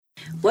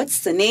What's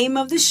the name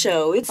of the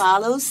show? It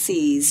follows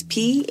C's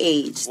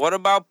PH. What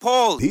about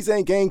Paul? These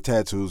ain't gang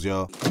tattoos,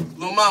 y'all.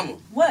 Little mama.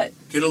 What?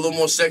 Get a little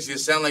more sexy. It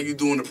sound like you're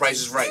doing The Price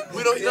is Right.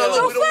 We don't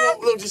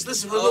want, just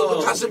listen.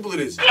 Look how simple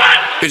it is.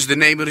 Here's the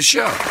name of the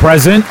show.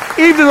 Present.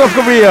 Evening of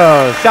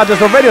Korea. Shout out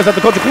to radios at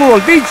the Culture Cool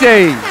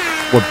DJ.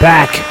 We're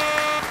back.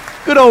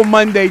 Good old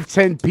Monday,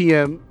 10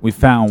 p.m. We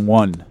found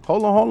one.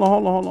 Hold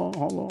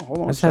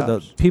on. I just had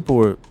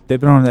they've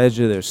been on the edge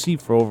of their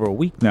seat for over a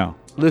week now.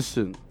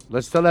 Listen,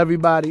 let's tell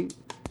everybody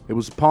it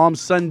was Palm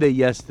Sunday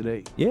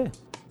yesterday. Yeah.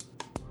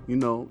 You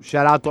know,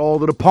 shout out to all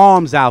of the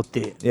palms out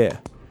there. Yeah.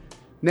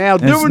 Now,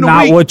 And during it's the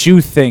not week. what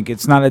you think.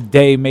 It's not a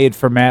day made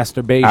for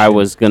masturbation. I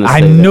was going to say I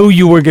knew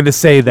you were going to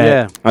say that.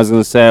 Yeah. I was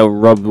going to say I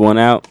rubbed one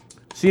out.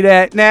 See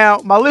that? Now,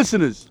 my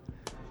listeners,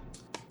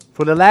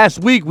 for the last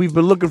week, we've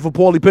been looking for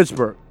Paulie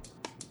Pittsburgh.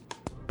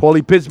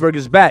 Paulie Pittsburgh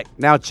is back.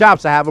 Now,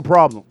 Chops, I have a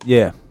problem.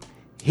 Yeah.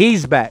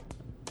 He's back.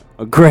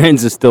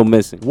 Grants is still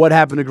missing. What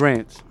happened to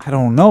Grants? I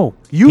don't know.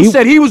 You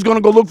said he was going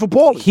to go look for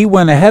Paulie. He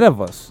went ahead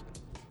of us.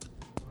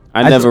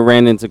 I never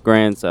ran into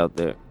Grants out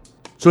there.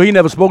 So he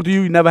never spoke to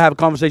you? You never have a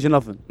conversation,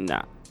 nothing?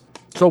 Nah.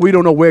 So we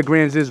don't know where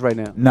Grants is right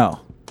now? No.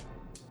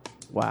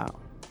 Wow.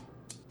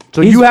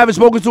 So you haven't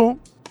spoken to him?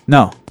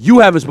 No. You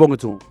haven't spoken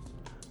to him?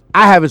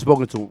 I haven't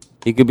spoken to him.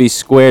 He could be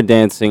square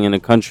dancing in a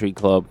country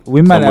club.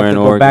 We might have somewhere to in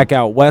go Oregon. back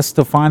out west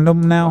to find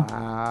him now.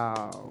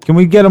 Wow. Can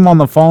we get him on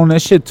the phone?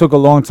 That shit took a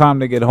long time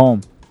to get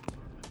home.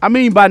 I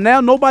mean, by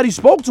now, nobody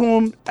spoke to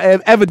him.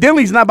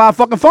 Evidently, he's not by a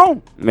fucking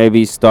phone. Maybe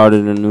he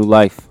started a new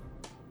life.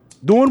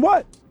 Doing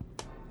what?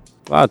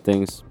 A lot of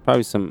things.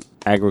 Probably some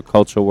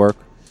agricultural work.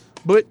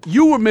 But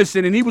you were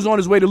missing, and he was on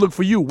his way to look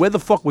for you. Where the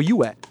fuck were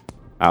you at?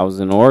 I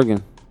was in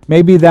Oregon.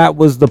 Maybe that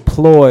was the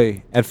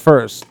ploy at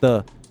first.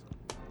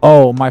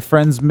 My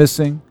friend's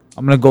missing.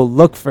 I'm going to go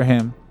look for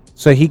him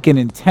so he can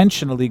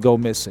intentionally go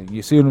missing.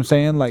 You see what I'm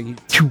saying? Like,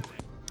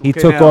 he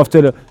took now- off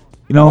to the,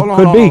 Hold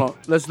could be. on.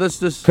 Let's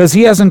just. Because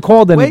he hasn't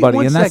called Wait anybody,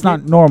 one and that's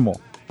second. not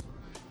normal.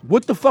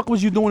 What the fuck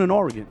was you doing in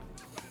Oregon?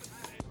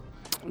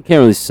 I can't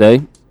really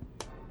say.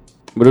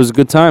 But it was a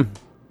good time.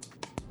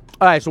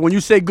 All right, so when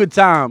you say good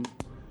time,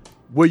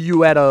 were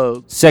you at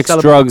a Sex,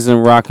 drugs,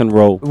 and rock and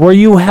roll. Were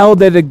you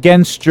held it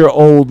against your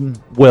own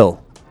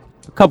will?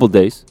 A couple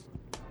days.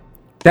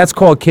 That's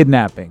called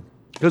kidnapping.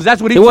 Because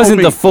that's what he It told wasn't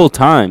me. the full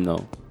time,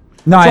 though.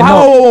 No, I So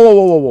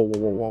know.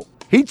 whoa.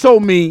 He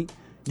told me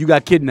you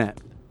got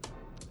kidnapped.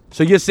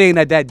 So you're saying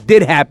that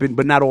did happen,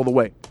 but not all the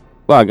way.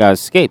 Well, I got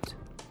escaped.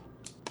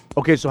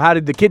 Okay, so how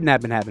did the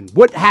kidnapping happen?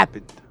 What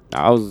happened?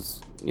 I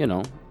was,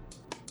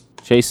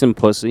 chasing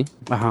pussy.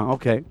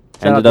 Okay.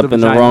 Shout Ended out to up in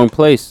the vagina. wrong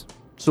place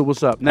So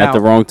what's up? Now, at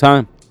the wrong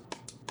time.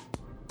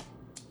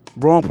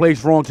 wrong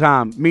place, wrong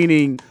time.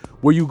 Meaning,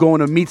 were you going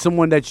to meet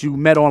someone that you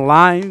met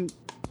online?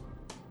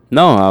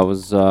 No, I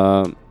was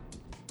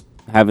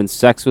having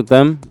sex with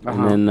them,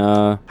 and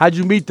then How'd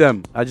you meet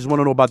them? I just want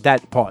to know about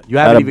that part. You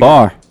at haven't a even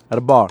bar. At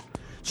a bar.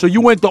 So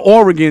you went to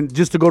Oregon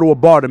just to go to a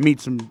bar to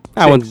meet some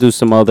I went to chicks. do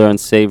some other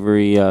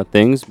unsavory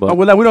things, but Oh,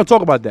 well, we don't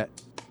talk about that.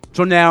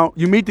 So now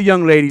you meet the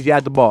young ladies. You're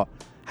at the bar.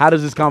 How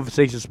does this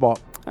conversation spark?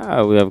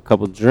 we have a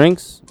couple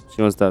drinks.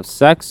 She wants to have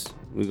sex.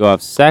 We go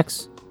have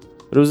sex,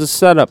 but it was a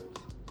setup.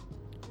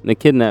 And they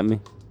kidnapped me.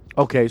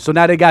 Okay, so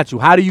now they got you.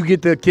 How do you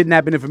get the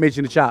kidnapping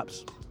information to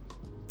Chops?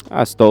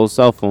 I stole a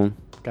cell phone.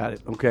 Got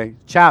it. Okay.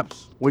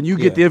 Chops, when you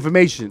get Yeah. the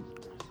information,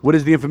 what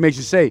does the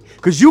information say?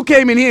 Because you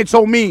came in here and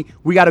told me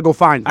we got to go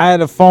find him. I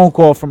had a phone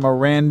call from a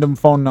random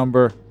phone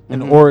number,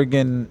 an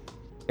Oregon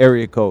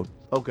area code.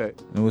 Okay.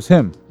 It was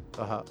him.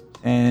 Uh-huh.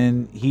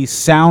 And he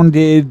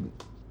sounded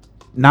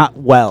not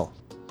well.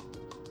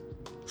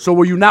 So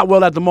were you not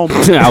well at the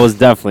moment? I was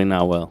definitely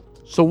not well.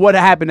 So what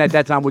happened at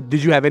that time?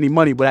 Did you have any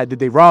money? Did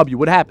they rob you?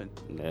 What happened?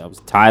 I was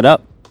tied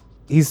up.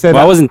 He said,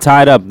 Well, I wasn't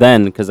tied up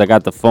then because I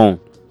got the phone.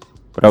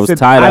 But I was said,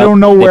 tied up. "I don't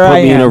know where They put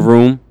I me in a am."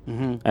 room.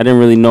 I didn't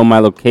really know my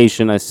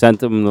location. I sent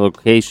them the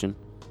location.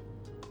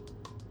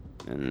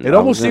 And It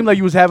almost seemed like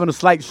you was having a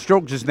slight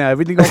stroke just now.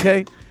 Everything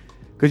okay?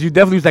 Because you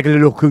definitely was like a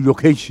little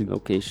location.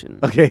 location.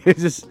 Okay,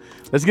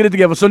 let's get it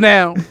together. So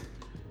now,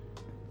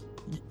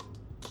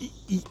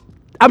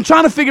 I'm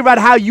trying to figure out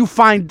how you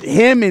find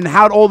him and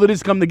how all of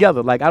this come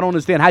together. Like, I don't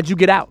understand. How'd you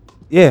get out?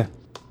 yeah.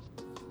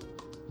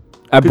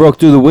 I broke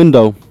through the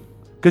window.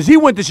 Because he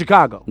went to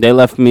Chicago. They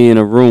left me in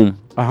a room,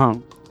 Uh-huh.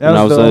 That and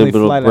I was the only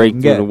able to flight I break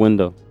can through get. the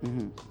window.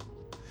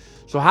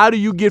 So how do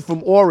you get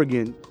from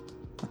Oregon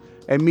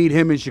and meet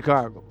him in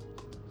Chicago?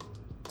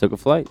 Took a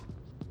flight.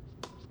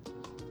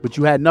 But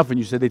you had nothing.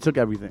 You said they took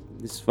everything.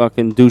 This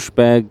fucking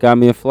douchebag got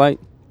me a flight.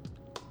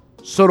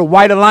 So the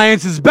White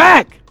Alliance is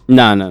back.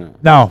 No.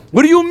 No.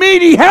 What do you mean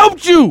he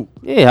helped you?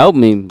 Yeah, he helped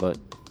me, but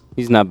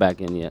he's not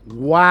back in yet.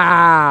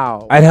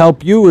 Wow. I'd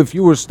help you if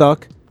you were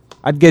stuck.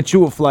 I'd get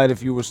you a flight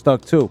if you were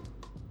stuck too.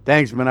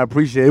 Thanks, man. I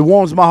appreciate it. It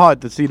warms my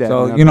heart to see that.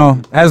 So,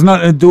 man. has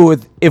nothing to do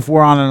with if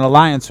we're on an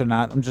alliance or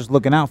not. I'm just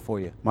looking out for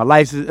you. My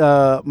license is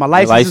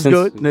license?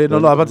 good. No,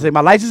 I'm about to say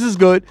my license is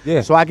good. Yeah.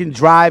 So I can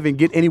drive and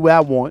get anywhere I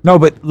want. No,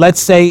 but let's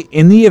say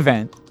in the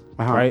event,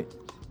 Uh-huh. right,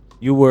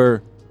 you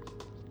were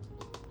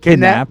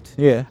Kidnapped.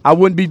 Yeah. I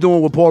wouldn't be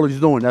doing what Paulie's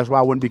doing. That's why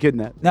I wouldn't be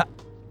kidnapped. Now,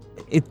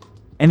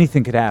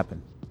 anything could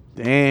happen.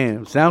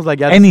 Damn. Sounds like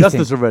y'all discussed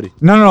this already.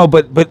 No.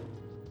 But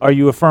are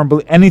you a firm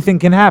believer? Anything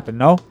can happen,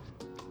 no?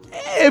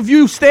 If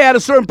you stay out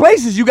of certain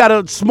places, you got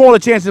a smaller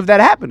chance of that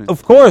happening.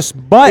 Of course,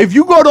 but if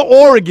you go to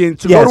Oregon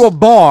to Yes. go to a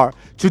bar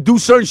to do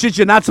certain shit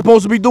you're not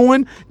supposed to be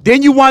doing,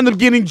 then you wind up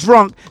getting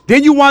drunk,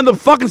 then you wind up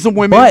fucking some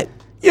women. But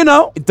you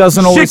know, it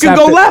doesn't always shit can have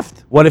go to-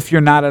 left. What if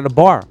you're not at a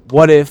bar?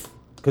 What if,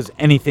 because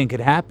anything could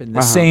happen,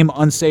 the same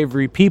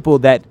unsavory people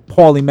that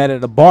Paulie met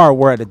at a bar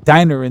were at a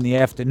diner in the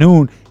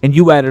afternoon and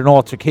you had an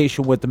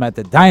altercation with them at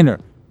the diner?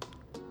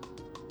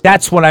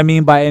 That's what I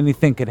mean by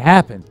anything could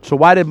happen. So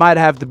why did mine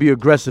have to be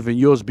aggressive and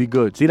yours be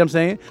good? See what I'm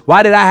saying?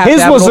 Why did I have His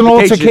to have was an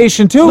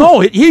altercation too. No,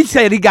 he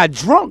said he got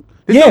drunk.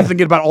 There's Yeah.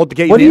 nothing about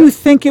altercation. What do here. you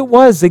think it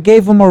was? They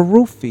gave him a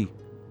roofie.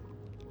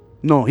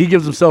 No, he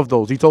gives himself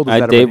those. He told us I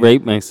that date already.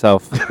 rape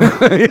myself.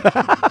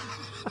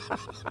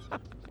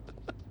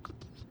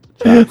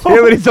 He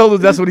already told us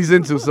that's what he's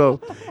into. So,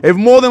 if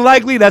more than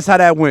likely, that's how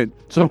that went.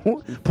 So,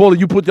 Paulie,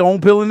 you put your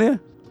own pill in there?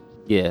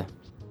 Yeah.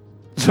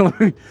 So,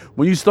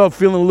 when you start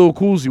feeling a little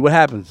coolsy, what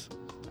happens?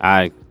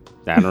 I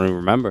don't even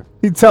remember.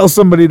 He tells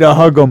somebody to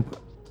hug him.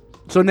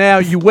 So now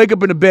you wake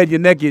up in the bed, you're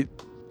naked,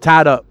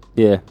 tied up.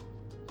 Yeah.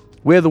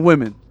 Where are the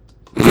women?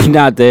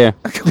 Not there.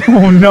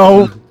 Oh,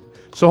 no.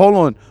 So, hold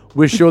on.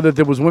 We're sure that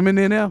there was women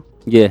there now?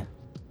 Yeah.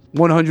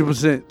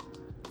 100%.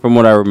 From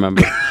what I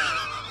remember.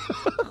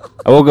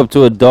 I woke up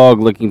to a dog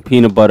licking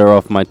peanut butter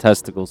off my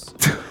testicles.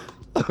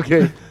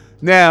 Okay.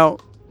 Now,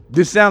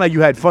 this sounded like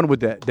you had fun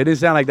with that. That didn't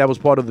sound like that was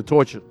part of the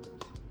torture.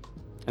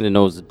 I didn't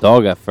know it was a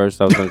dog at first.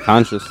 I was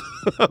unconscious.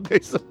 Okay,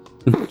 so.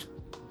 All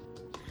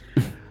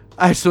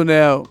right, so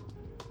now,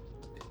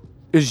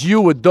 it's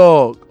you, a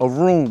dog, a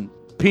room,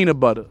 peanut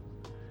butter.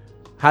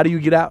 How do you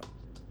get out?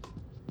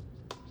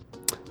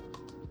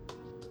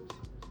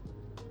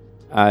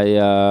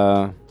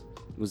 I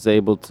was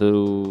able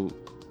to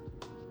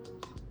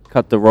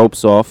cut the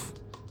ropes off.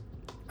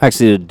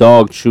 Actually, the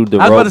dog chewed the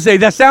I was rope. about to say,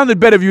 that sounded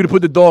better for you to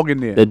put the dog in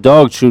there. The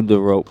dog chewed the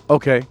rope,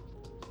 Okay.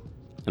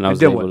 and I was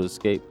then able what? to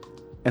escape.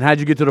 And how'd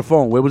you get to the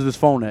phone? Where was this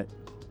phone at?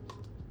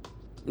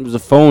 There was a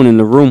phone in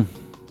the room.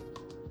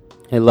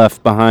 It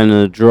left behind in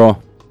a drawer.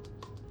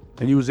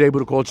 And you was able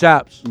to call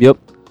Chops. Yep.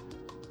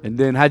 And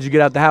then how'd you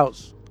get out the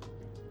house?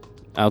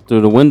 Out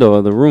through the window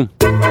of the room.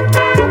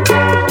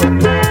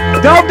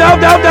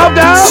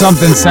 Dope.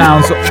 Something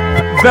sounds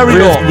Very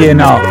real. off. Yeah,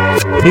 no.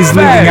 He's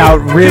leaving out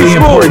really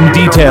important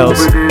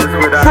details.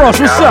 Frost,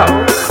 what's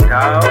up?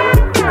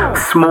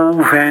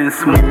 Smooth and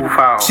smooth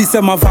out. She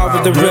said my vibe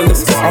was the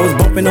realest. I was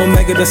bumping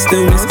Omega the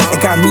stillness. It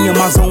got me in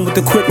my zone with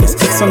the quickness.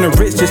 Son of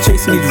rich, just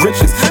chasing these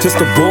riches. Just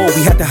a ball,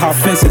 we had to hop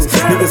fences.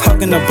 Niggas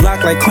hugging the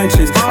block like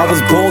clinches. I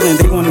was bowling,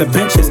 they on the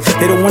benches.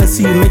 They don't wanna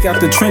see you make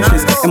out the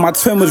trenches. And my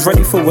twin was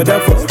ready for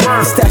whatever.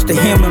 He stashed the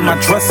ham in my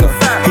dresser.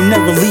 He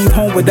never leave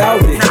home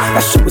without it.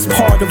 That shit was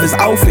part of his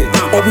outfit.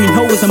 All we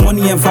know is the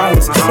money and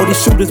violence. All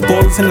these shooters,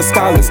 ballers, and the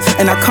scholars.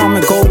 And our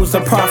common goal was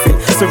the profit.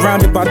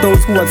 Surrounded by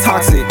those who are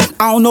toxic.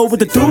 I don't know what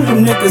to do with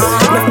niggas.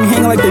 Left me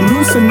hanging like they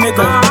knew some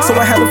nigga. So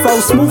I had to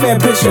follow smooth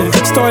ambition.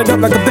 Started up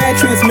like a bad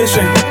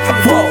transmission.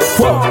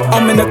 Whoa,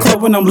 I'm in the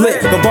club when I'm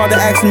lit. The bar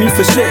asking me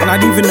for shit,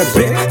 not even a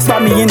bit.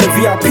 Spot me in the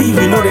VIP,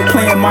 you know they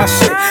playing my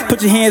shit.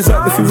 Put your hands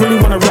up if you really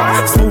wanna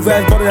rock. Smooth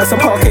ass butter, that's a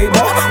parquet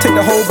bar. Take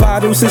the whole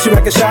bottle since you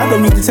like a shot.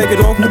 Don't need to take it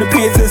off, move the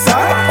pants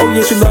inside. Oh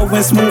yeah, she love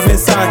when smooth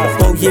inside.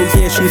 Oh yeah,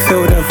 she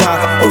feel the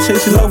vibe. Oh shit,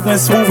 she love when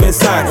smooth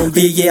inside. Oh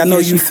yeah, I know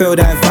you feel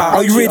that vibe.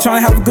 Are you really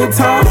trying to have a good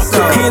time?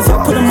 Hands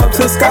up, put them up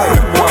to the sky.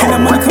 And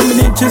that money coming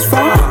in just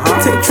fine.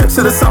 Take trips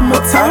to the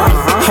summertime.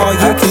 Oh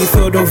yeah, can you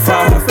feel the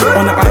vibe?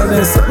 On the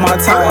island, sip my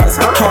ties.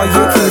 Oh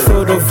yeah, can you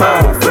feel the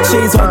vibe?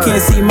 Shades on,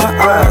 can't see my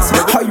eyes.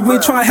 Are you really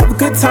trying to have a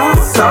good time?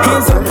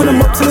 Hands up, put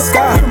them up to the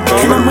sky.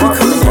 And that money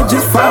coming in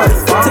just fine.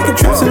 Taking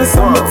trips in the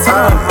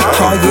summertime.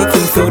 Oh yeah, can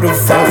you feel the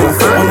vibe?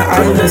 On the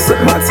island, sip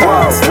my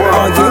ties.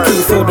 Oh yeah, can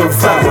you feel the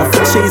vibe?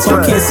 Shades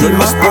on, can't see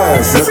my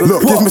eyes.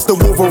 Look, this Mr.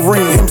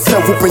 Wolverine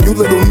himself whooping you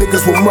little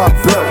niggas with my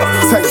belt.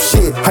 Type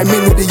shit, I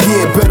mean of the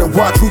year, better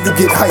watch who you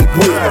get hype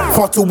with.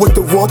 Fought to with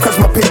the raw, catch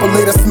my paper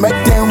later, smack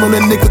down on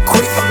a nigga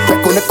quick.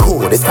 Back on the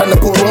court, it's time to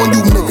pull on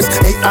you niggas.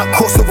 I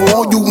crossover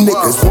on you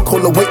niggas. One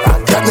call away, I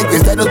got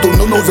niggas that'll do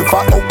no-nos if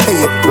I okay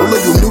it. All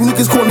of you new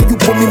niggas calling you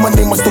put me my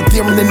name, I'm still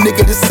daring a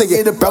nigga to say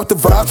it. About the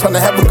vibe, trying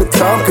to have a good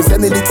time, cause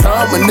any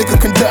time a nigga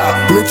can die.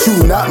 Meant you,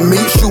 not me,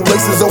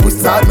 shoelaces always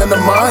tied, none of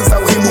mine's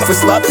out here moving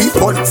sloppy,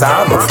 party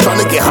time. I'm trying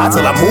to get high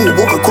till I move,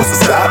 walk across the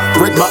sky.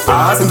 Break my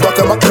eyes and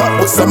darken my cup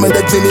with some of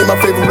that Jenny, my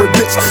favorite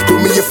bitch. Do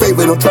me a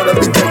favor, don't try to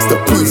be gangster,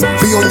 please.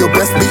 Be on your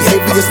best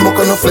behavior, smoke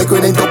on no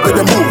flagrant, ain't dope in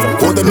the move.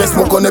 Or the next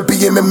smoke on the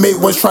BMMA,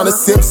 one's trying to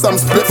sip something,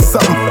 split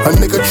something. A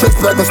nigga tricks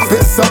like I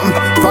spit something.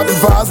 Body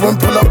vibes when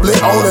pull up lit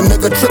on a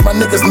nigga trip, my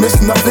niggas miss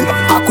nothing.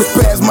 Aqua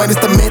spaz minus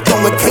the mint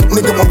on the cake,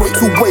 nigga, I'm way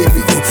too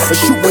wavy. I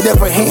shoot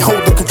whatever, ain't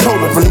hold the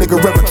controller if a nigga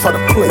ever try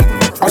to play.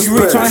 I Are you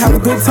really trying to have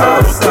a good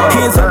time?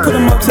 Hands up, put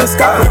them up to the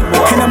sky.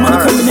 And that money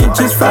coming in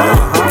just fine.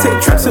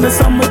 Take trips in the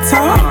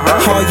summertime.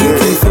 Oh yeah,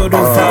 can you feel the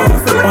vibe?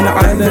 On the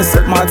island,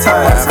 sip my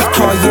ties.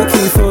 Oh yeah,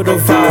 can you feel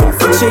the vibe?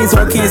 Shades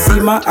on, can't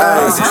see my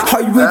eyes. Are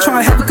you really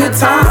trying to have a good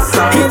time?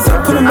 Hands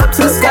up, put them up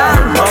to the sky.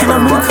 And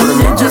that money coming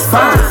in just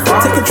fine.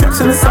 Taking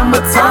trips in the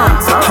summertime.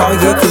 Oh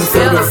yeah, can you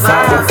feel the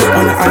vibe?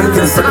 On the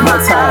island, sip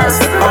my ties.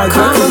 Oh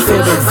yeah, can you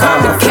feel the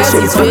vibe?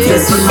 Shades on,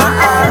 can't see my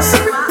eyes.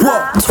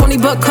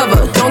 $20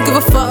 cover, don't give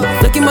a fuck.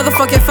 Lucky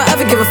motherfucker if I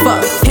ever give a fuck.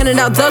 Handing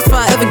out dubs if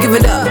I ever give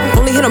it up.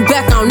 Only hit 'em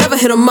back, I don't never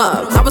hit 'em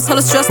up. I was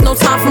hella stressed, no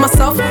time for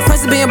myself.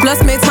 Price of being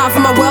blessed, made time for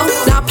my wealth.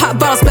 Now I pop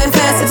bottles, spend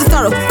fast, hit the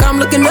throttle. God, I'm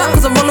looking up,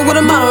 cause I'm rolling with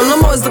a model. And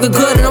I'm always looking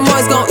good, and I'm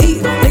always gonna eat.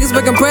 Niggas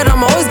breaking bread,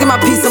 I'ma always get my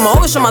piece. I'ma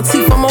always show my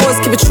teeth, I'ma always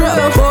keep it trip.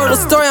 Moral of the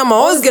story, I'ma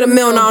always get a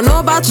meal. Now I know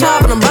about y'all,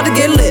 but I'm about to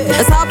get lit.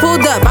 That's how I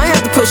pulled up, I ain't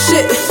have to push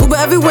shit. Uber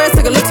everywhere,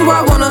 take a look to where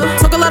I wanna.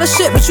 Talk a lot of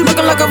shit, but you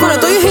looking like a runner.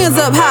 Throw your hands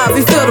up high if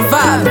you feel the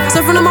vibe.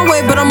 Surfing on my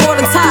way, but I'm more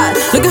than tired.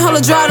 Looking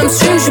hella dry, them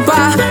streams you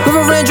buy.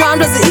 River rain dry,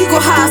 does the eagle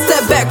high.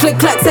 Step back, click,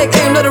 clack, take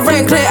aim, let the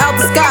rain clear out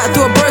the sky.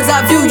 Through a bird's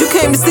eye view, you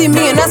came to see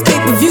me, and that's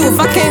pay-per-view. If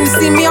I came to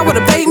see me, I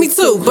would've paid me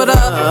too. But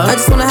I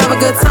just wanna have a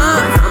good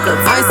time.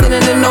 I ain't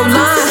sitting in no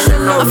line.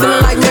 I'm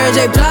feeling like Mary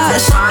J.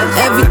 Blige.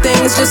 Everything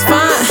is just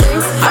fine.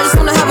 I just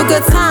wanna have a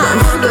good time.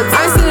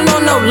 I ain't sitting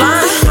on no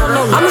line.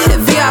 I'ma hit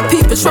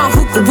VIP, Patron,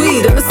 hookah,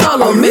 weed, and it's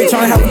all on me.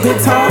 Trying to have a good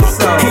time.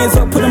 Hands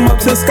up, put them up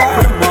to the sky.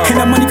 And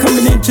that money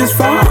coming in just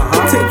fine.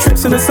 Take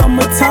trips in the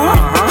summertime.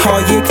 Oh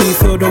yeah, can you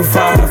feel the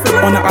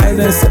vibe? On the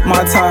island, sip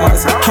my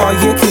ties. Oh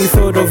yeah, can you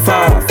feel the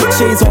vibe?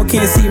 Shades on,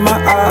 can't see my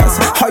eyes.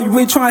 Are you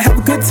really trying to have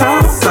a good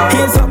time?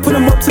 Hands up, put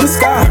them up to the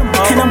sky.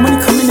 And that money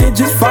coming in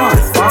just fine.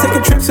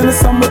 Taking trips in the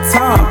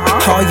summertime.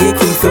 Oh yeah,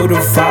 can you feel the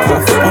vibe?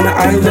 On the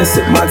island,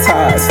 sip my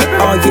ties.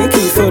 Oh yeah,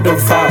 can you feel the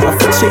vibe?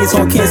 Shades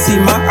on, can't see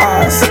my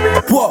eyes.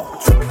 Whoa.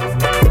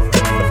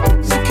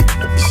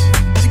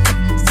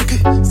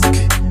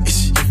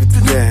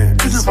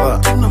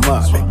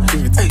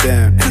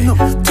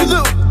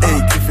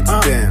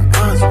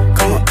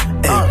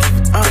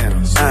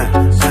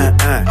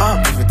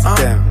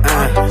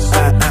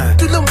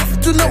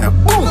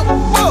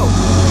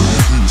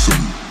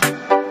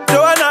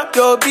 Joanna,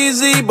 your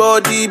busy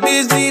body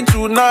busy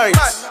tonight.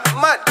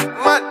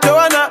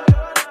 Joanna,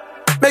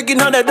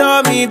 making all the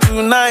dummy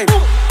tonight.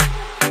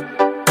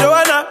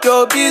 Joanna,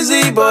 your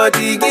busy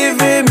body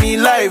giving me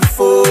life,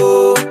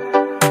 oh,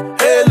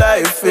 hey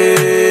life,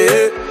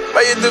 hey.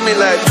 Why you do me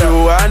like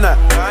Joanna,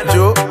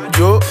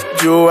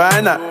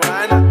 Joanna?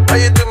 Why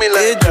you do me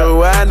like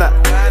Joanna,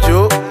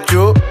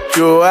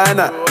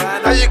 Joanna?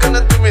 How you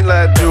gonna do me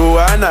like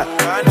Joanna,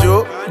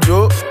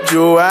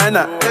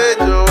 Joanna? Hey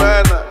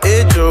Joanna,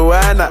 hey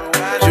Joanna,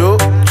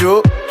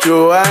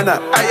 Joanna?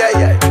 Ay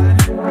ay ay.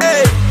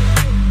 Hey,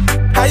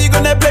 how you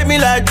gonna play me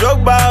like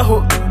Drogba,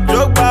 ho?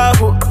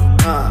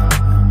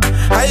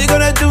 How you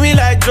gonna do me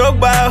like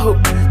Drogba, ho?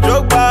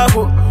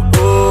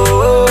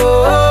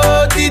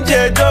 Oh,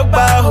 DJ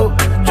Drogba, ho.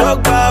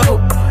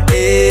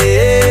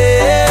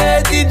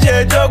 Hey,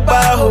 DJ Drogba,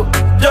 ho.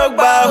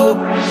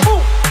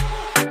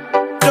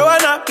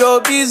 Joanna,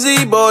 your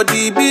busy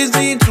body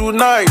busy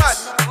tonight.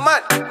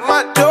 Mad.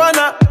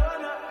 Joanna,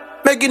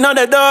 making all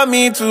the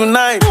dummy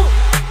tonight.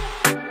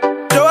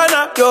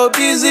 Joanna, your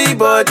busy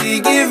body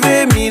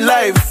giving me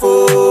life,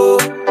 oh,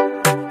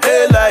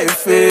 hey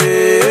life,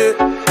 hey.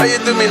 How you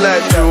do me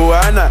like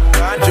Joanna,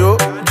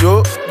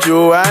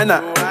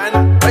 Joanna?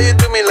 How you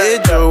do me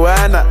like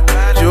Joanna,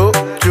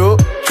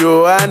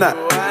 Joanna?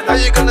 How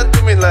you gonna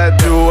do me like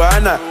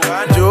Joanna,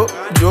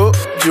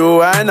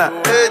 Joanna?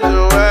 Hey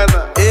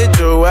Joanna,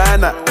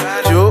 Joanna?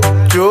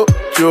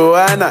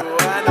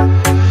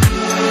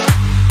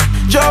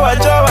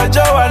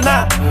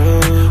 Joanna,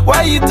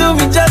 why you do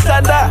me just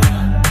like that?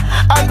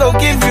 I gon'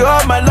 give you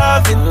all my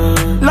loving.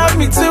 Love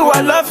me too,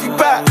 I love you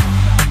back.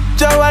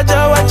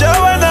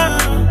 Joanna,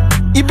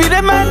 you be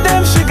the man,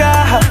 them sugar.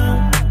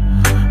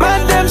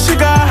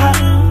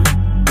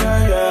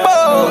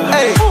 Oh,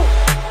 hey.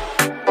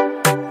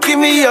 Give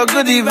me your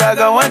goodie bag,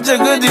 I want your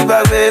goodie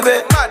bag,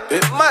 baby.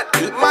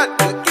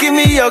 Give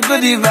me your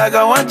goodie bag,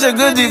 I want your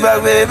goodie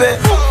bag, baby.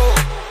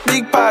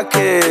 Big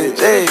package,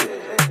 hey.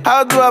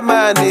 How do I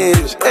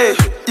manage? Hey,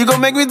 you gon'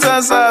 make me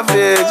turn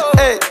savage.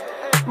 Hey,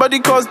 body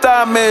cause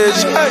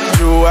damage. Hey,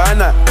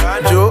 Joanna,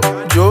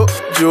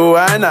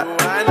 Joanna.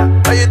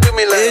 How you do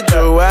me like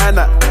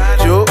Joanna,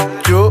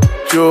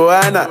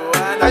 Joanna?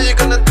 How you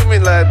gonna do me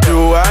like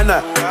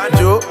Joanna,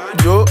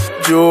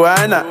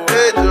 Joanna?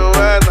 Hey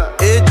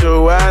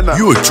Joanna.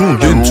 You are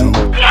tuned into.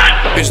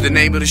 Is the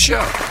name of the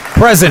show.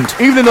 Present.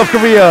 Evening North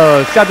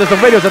Korea. Shout out to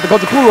the radio. Shout out to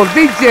Culture Cool on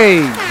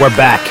DJ. We're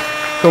back.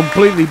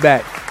 Completely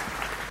back.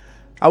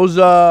 I was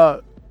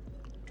shout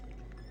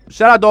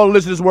out to all the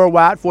listeners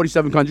worldwide,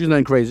 47 countries,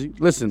 nothing crazy.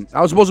 Listen, I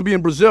was supposed to be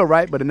in Brazil,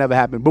 right? But it never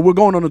happened. But we're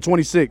going on the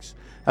 26th.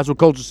 That's what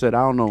Culture said.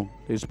 I don't know.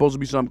 It's supposed to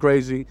be something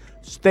crazy.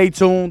 Stay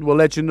tuned. We'll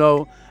let you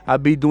know. I'll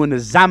be doing the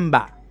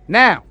Zamba.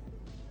 Now,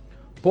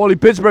 Paulie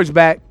Pittsburgh's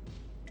back.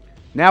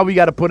 Now we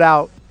got to put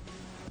out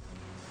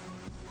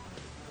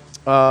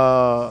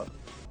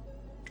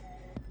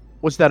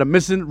what's that? A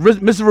missing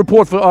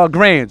report for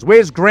Grands.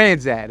 Where's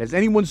Grands at? Has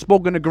anyone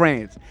spoken to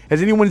Grands?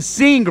 Has anyone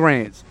seen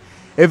Grands?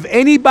 If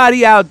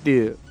anybody out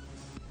there,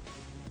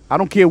 I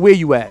don't care where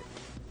you at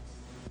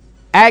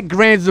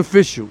Grands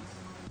Official,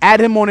 add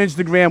him on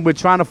Instagram. We're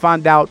trying to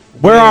find out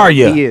Where are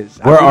you? He is.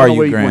 Where are know you,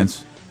 where he Grands?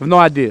 went. I have no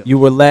idea. You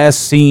were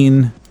last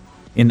seen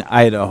in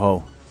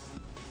Idaho.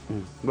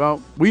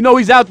 Well, we know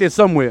he's out there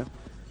somewhere.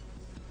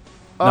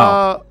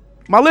 No.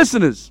 My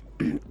listeners,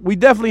 we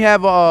definitely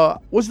have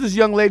what's this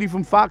young lady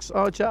from Fox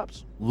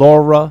Chops?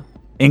 Laura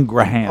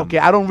Ingraham. Okay,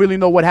 I don't really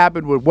know what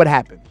happened with what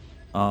happened.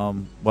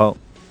 Well,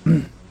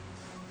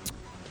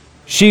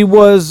 she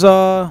was,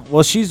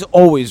 she's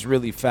always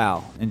really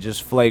foul and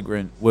just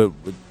flagrant with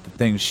the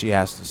things she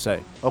has to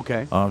say.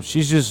 Okay.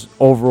 She's just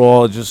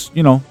overall just,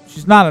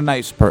 she's not a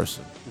nice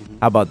person.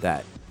 How about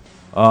that?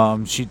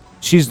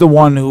 She's the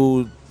one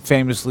who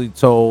famously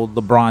told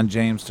LeBron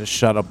James to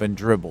shut up and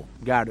dribble.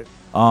 Got it.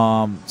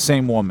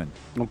 Same woman.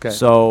 Okay.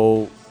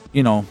 So,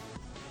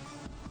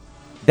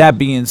 that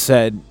being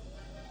said,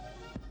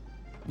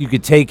 you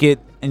could take it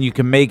and you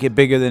can make it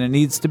bigger than it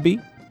needs to be.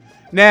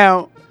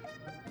 Now,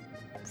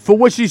 for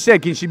what she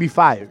said, can she be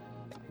fired?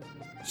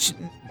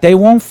 They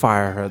won't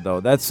fire her though.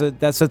 That's a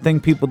thing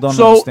people don't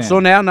understand. So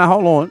now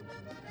hold on.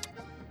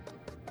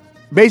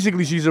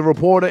 Basically, she's a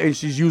reporter and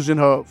she's using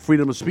her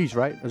freedom of speech,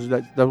 right? Is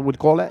that what we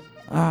call that?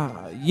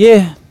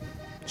 Yeah.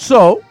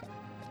 So,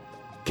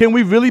 can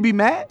we really be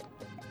mad?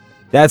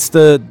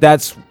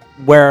 That's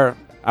where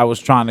I was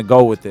trying to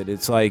go with it.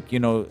 It's like,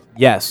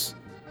 yes,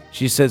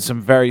 she said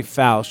some very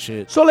foul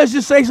shit. So let's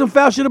just say some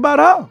foul shit about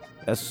her.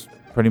 That's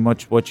pretty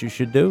much what you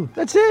should do.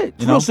 That's it.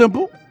 It's real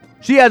simple.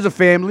 She has a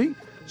family.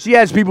 She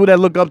has people that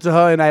look up to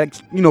her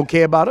and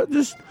care about her.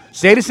 Just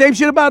say the same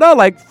shit about her,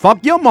 like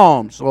fuck your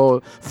moms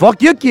or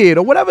fuck your kid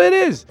or whatever it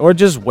is. Or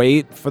just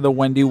wait for the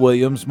Wendy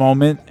Williams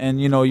moment and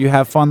you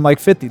have fun like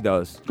 50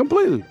 does.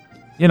 Completely.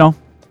 That's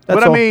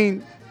but all. I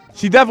mean,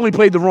 she definitely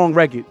played the wrong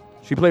record.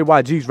 She played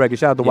YG's record.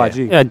 Shout out to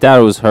YG. Yeah, I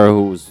doubt it was her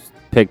who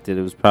picked it.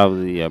 It was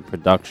probably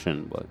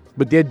production,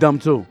 but they're dumb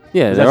too.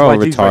 Yeah, they're all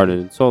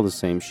retarded. It's all the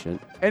same shit.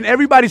 And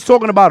everybody's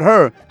talking about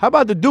her. How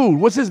about the dude?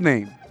 What's his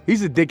name?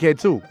 He's a dickhead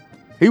too.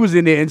 He was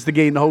in there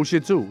instigating the whole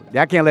shit too.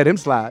 I can't let him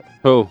slide.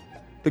 Who?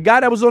 The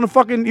guy that was on the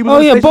fucking. He was oh on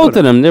the yeah, station both with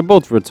of them. They're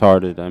both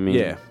retarded. I mean,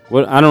 Yeah.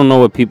 I don't know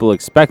what people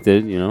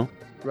expected.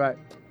 Right.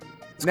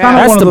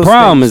 That's the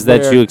problem is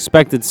that you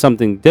expected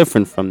something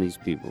different from these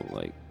people.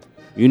 Like,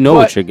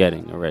 what you're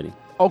getting already.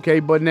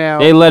 Okay, but now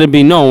They let it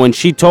be known. When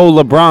she told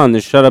LeBron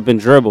to shut up and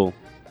dribble,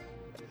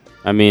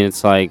 I mean,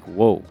 it's like,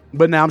 whoa.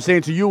 But now I'm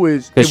saying to you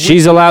is Because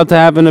she's allowed to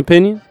have an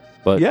opinion,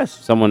 but Yes.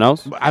 someone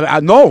else? I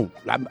know.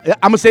 I'm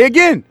gonna say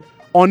again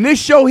on this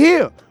show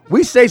here.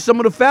 We say some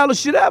of the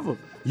foulest shit ever.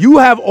 You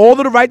have all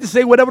of the right to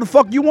say whatever the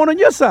fuck you want on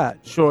your side.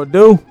 Sure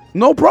do.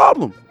 No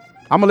problem.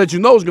 I'm gonna let you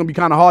know it's gonna be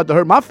kind of hard to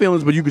hurt my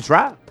feelings, but you can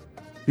try.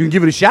 You can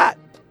give it a shot.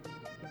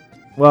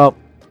 Well,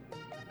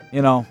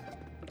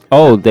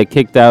 Oh, they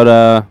kicked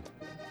out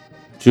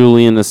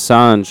Julian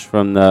Assange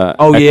from the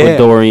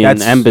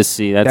Ecuadorian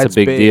embassy. That's a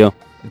big deal.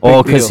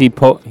 All because he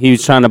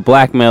was trying to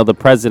blackmail the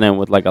president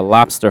with like a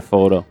lobster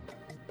photo.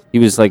 He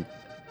was like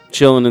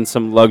chilling in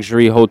some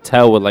luxury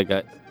hotel with like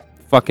a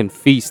fucking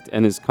feast,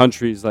 and his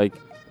country's like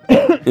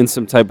in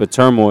some type of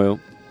turmoil.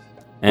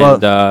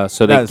 And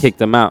so they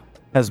kicked him out.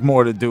 Has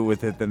more to do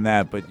with it than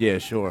that, but yeah,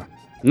 sure.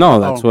 No,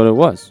 that's what it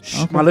was.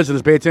 My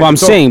listeners, pay attention. Well, I'm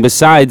saying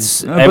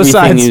besides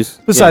everything,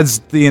 besides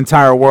the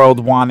entire world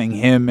wanting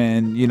him,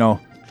 and Now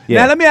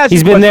let me ask you.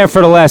 he's been there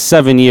for the last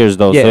 7 years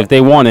though. Yeah. So if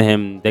they wanted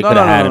him, they could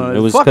have had him. It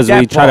was Fuck because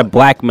that we tried to part.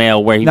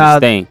 blackmail where he was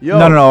staying.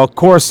 No.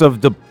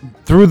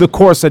 Through the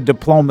course of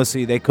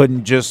diplomacy, they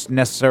couldn't just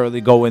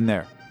necessarily go in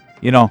there.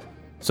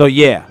 So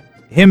yeah,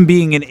 him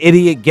being an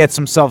idiot gets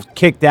himself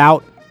kicked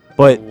out.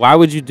 But why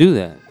would you do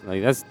that?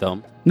 Like that's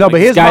dumb. No, Like, but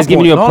this here's guy's my giving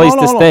point. you a No, place no,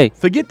 to no, no. stay.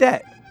 Forget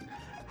that.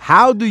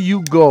 How do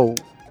you go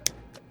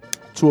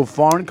to a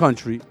foreign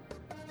country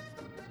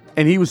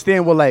and he was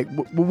staying with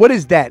what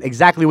is that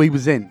exactly where he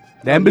was in?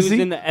 The embassy? He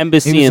was in the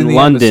embassy He was in in the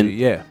London. embassy,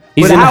 yeah.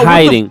 He's But in how- what the-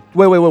 hiding.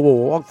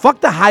 Wait. Fuck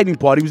the hiding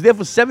part. He was there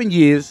for 7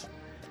 years.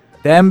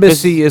 the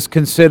embassy is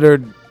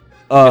considered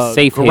A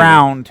safe haven.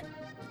 ground.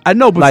 I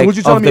know, but Like, so what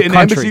you telling of me the in the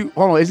embassy? country.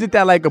 Hold on, isn't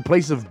that like a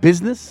place of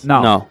business?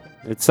 No,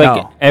 It's like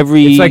No.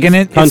 every it's like country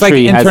it's like has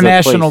a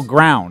international place.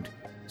 ground.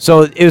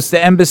 So it's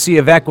the embassy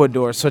of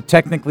Ecuador. So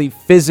technically,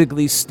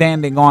 physically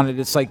standing on it,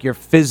 it's like you're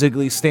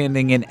physically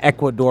standing in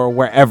Ecuador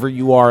wherever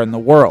you are in the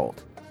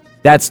world.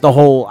 That's the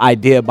whole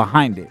idea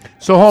behind it.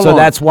 So hold on.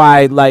 that's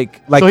why,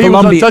 like So he was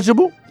Colombia,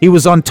 untouchable? He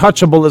was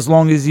untouchable as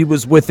long as he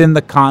was within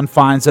the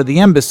confines of the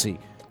embassy.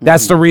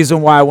 That's the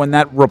reason why when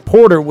that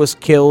reporter was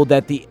killed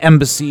at the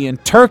embassy in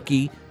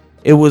Turkey,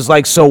 it was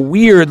like so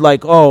weird.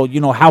 Like, oh,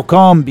 how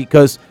come?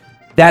 Because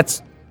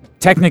that's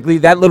technically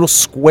that little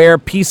square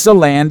piece of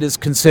land is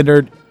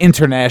considered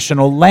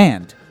international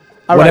land.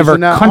 All right, whatever so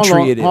now,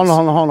 country it is. Hold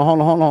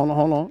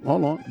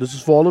on. This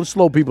is for all of the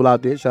slow people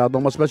out there. Shout out to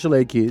all my special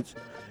ed kids.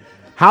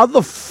 How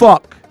the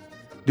fuck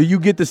do you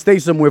get to stay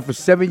somewhere for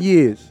 7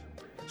 years,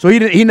 So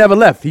he never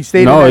left. He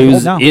stayed. No, in he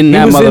was in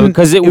that mother.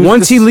 Because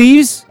once he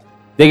leaves,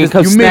 they can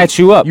come snatch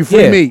you up. You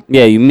free meat.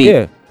 Yeah, you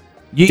meet.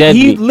 Yeah.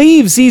 He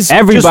leaves.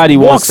 Everybody just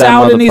wants walks that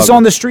out and he's motherfucker.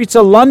 on the streets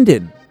of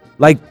London.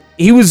 Like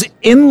he was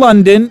in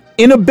London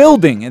in a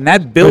building, and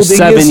that building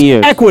 7 is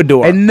years.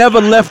 Ecuador. And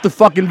never left the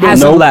fucking building.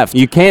 Hasn't left.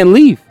 You can't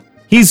leave.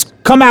 He's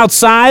come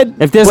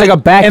outside. If there's like a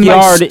backyard,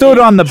 and like stood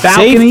on the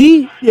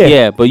balcony. Safety?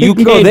 Yeah, but you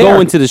can can't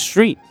go into the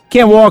street.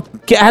 Can't walk.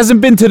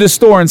 Hasn't been to the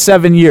store in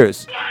 7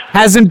 years.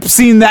 Hasn't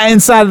seen the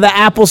inside of the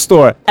Apple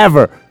store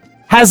ever.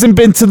 Hasn't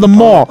been to the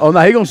mall. Oh,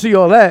 no, he gonna see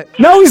all that.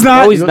 No, he's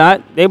not. No, he's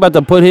not. They about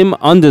to put him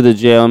under the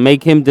jail and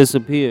make him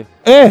disappear.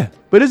 Yeah.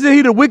 But isn't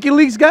he the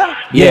WikiLeaks guy?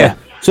 Yeah.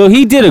 So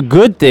he did a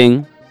good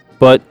thing,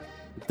 but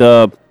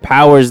the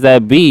powers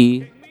that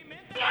be.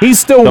 He's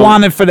still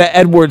wanted for the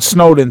Edward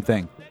Snowden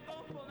thing.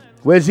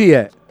 Where's he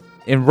at?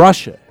 In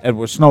Russia,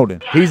 Edward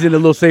Snowden. He's in the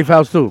little safe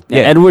house too.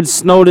 Yeah. Edward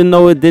Snowden,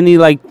 though, didn't he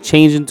like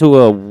change into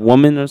a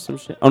woman or some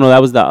shit? Oh no, that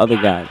was the other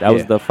guy. That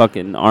was the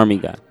fucking army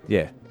guy.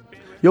 Yeah.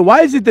 Yo,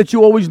 why is it that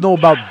you always know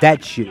about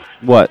that shit?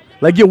 What?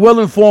 Like you're well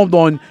informed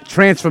on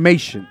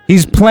transformation.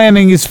 He's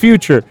planning his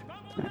future.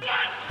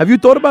 Have you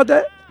thought about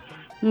that?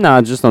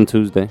 Nah, just on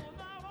Tuesday.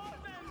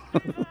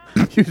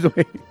 You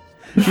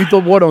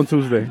thought what on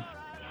Tuesday?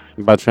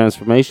 About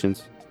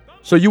transformations.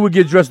 So you would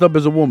get dressed up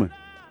as a woman?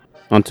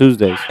 On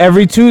Tuesdays.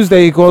 Every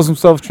Tuesday, he calls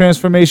himself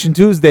Transformation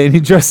Tuesday, and he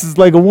dresses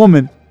like a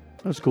woman.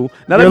 That's cool.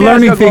 You're let me ask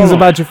learning y'all- things hold on.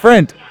 about your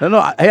friend. No,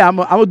 hey, I'm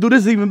gonna do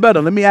this even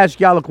better. Let me ask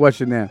y'all a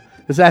question now.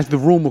 Let's ask the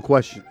room a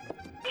question.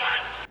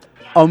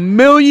 $1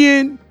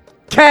 million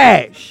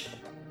cash.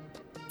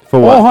 For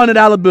what? All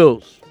 $100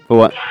 bills. For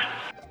what?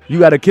 You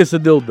gotta kiss a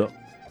dildo.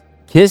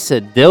 Kiss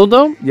a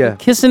dildo? Yeah.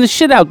 Kissing the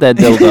shit out that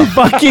dildo.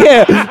 Fuck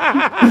yeah.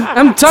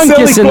 I'm tongue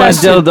Silly kissing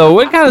question. that dildo.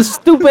 What kind of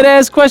stupid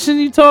ass question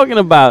are you talking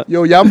about?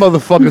 Yo, y'all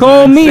motherfuckers.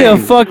 Call are me a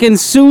insane. fucking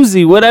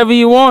Susie, whatever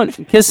you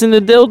want. Kissing the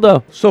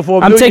dildo. So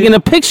for I'm $1 million, taking a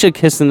picture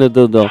kissing the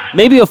dildo.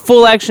 Maybe a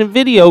full action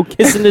video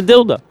kissing the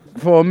dildo.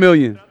 for $1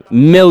 million.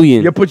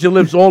 Million You put your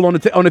lips all on the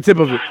tip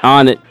of it.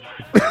 on it.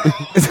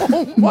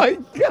 Oh my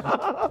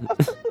god.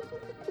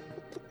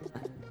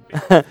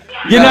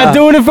 You're not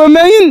doing it for $1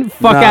 million?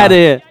 Fuck Nah. out of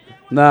here.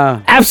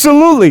 Nah.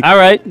 Absolutely. All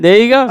right, there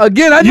you go.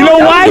 Again, I You know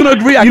why? I'm gonna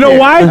agree. I You know can't.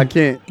 why? I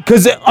can't.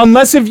 Because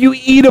unless if you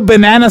eat a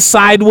banana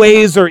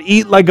sideways or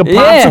eat like a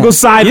Yeah. popsicle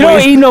sideways, You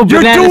don't eat no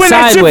you're banana doing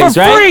that shit sideways, for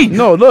right? free.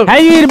 No, look. How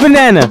you eat a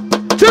banana?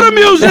 To the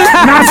music.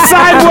 Not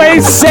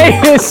sideways.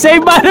 Say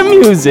by the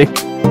music.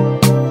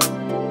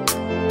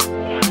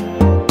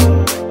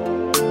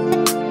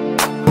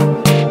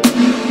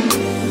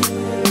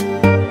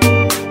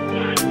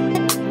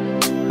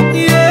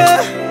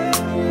 Yeah.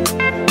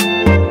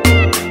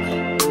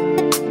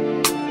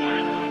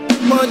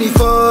 Money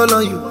fall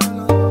on you,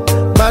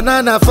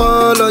 banana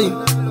fall on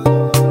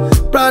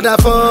you, Prada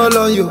fall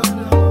on you,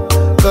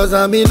 cause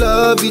I'm in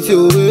love with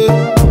you.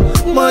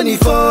 Money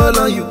fall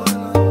on you,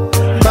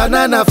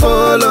 banana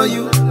fall on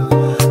you,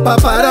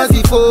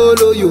 paparazzi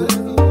follow you,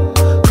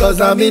 cause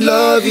I'm in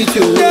love with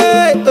you.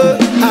 Yeah,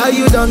 are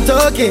you done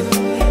talking?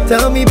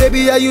 Tell me,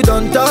 baby, are you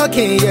done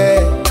talking?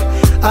 Yeah.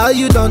 Are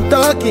you done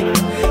talking?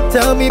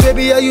 Tell me,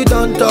 baby, are you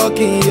done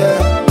talking? Yeah.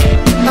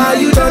 Are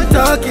you done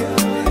talking?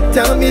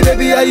 Tell me,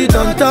 baby, are you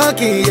done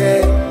talking?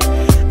 Yeah.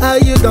 Are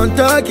you done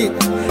talking?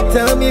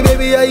 Tell me,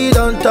 baby, are you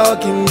done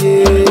talking?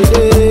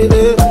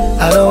 Yeah.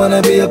 I don't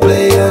wanna be a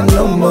player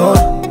no more.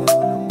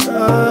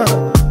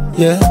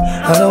 Yeah.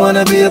 I don't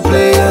wanna be a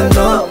player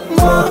no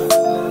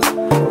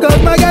more.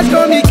 Cause my guys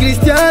call me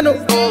Cristiano,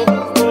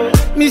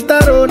 Mr.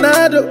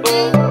 Ronaldo,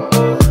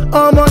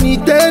 I'm on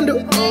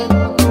Nintendo.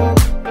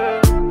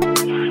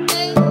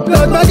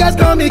 Cause my guys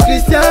call me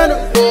Cristiano,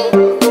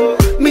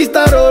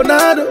 Mr.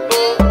 Ronaldo,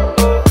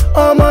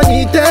 I'm on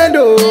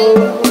Nintendo.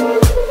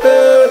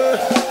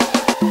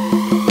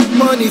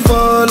 Money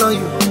fall on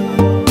you,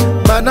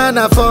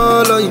 banana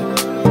fall on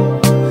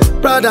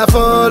you, Prada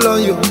fall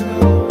on you,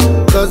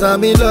 cause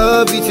I'm in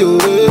love with you.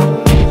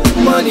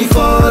 Money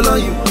fall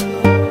on you,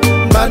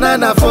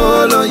 banana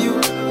fall on you,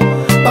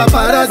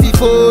 paparazzi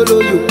follow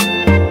you,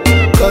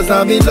 cause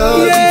I'm in love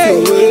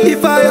with you.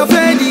 If I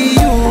offend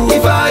you,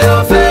 if I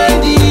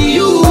offend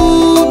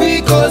you,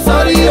 because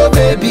sorry, oh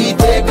baby,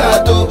 take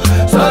out.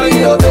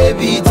 Sorry, oh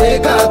baby,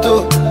 take out.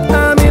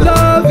 I'm in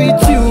love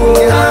with you.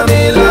 I'm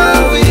in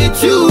love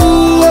with you,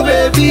 oh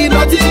baby.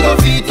 Nothing of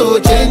it to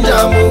change,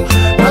 amo.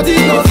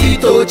 Nothing of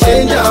it to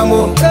change,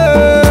 amo.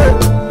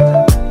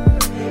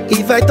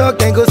 If I talk,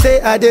 then go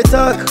say I dey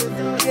talk.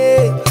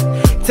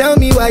 Tell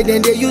me why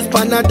then they use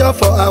Panadol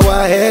for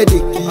our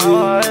headache.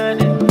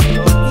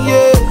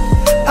 Yeah,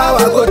 how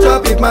I go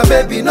chop if my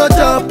baby no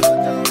chop?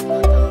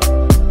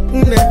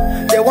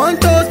 They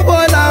want to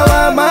spoil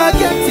our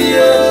market,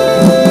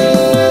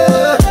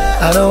 yeah.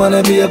 I don't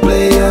wanna be a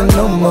player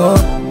no more.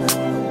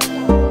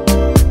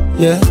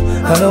 Yeah,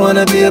 I don't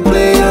wanna be a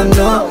player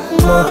no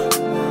more.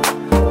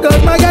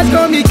 Cause my guys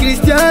call me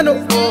Cristiano,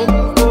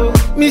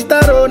 Mr.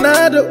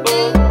 Ronaldo,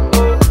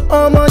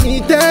 I'm on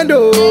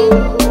Nintendo.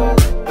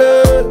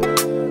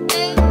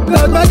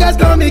 Cause my guys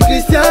call me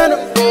Cristiano,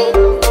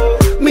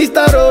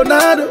 Mr.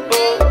 Ronaldo,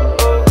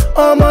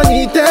 I'm on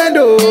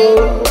Nintendo.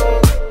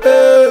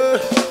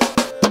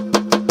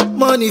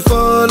 Money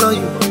fall on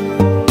you,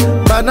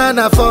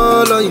 banana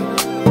fall on you,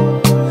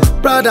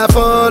 Prada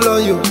fall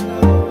on you,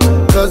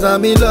 cause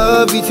I'm in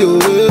love with you.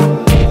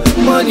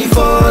 Money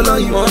fall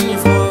on you,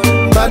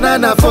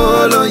 banana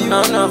fall on you,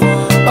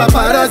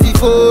 paparazzi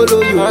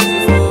follow you,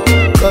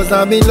 cause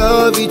I'm in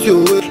love with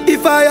you.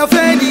 If I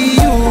offend you,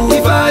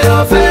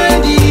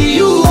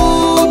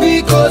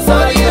 because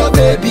sorry oh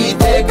baby,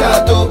 take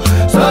out,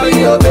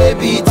 sorry oh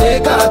baby,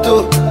 take out.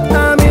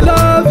 I'm in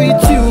love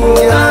with you,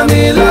 I'm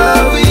in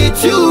love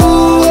with you,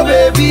 oh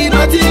baby,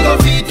 nothing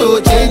of it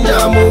to change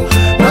amo,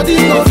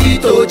 nothing of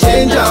it to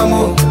change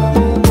amo.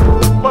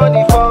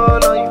 Money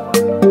fall on you,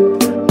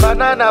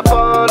 banana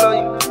fall on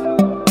you,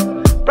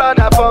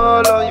 Prada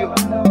fall on you,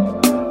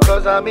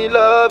 cause I'm in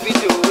love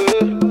with you.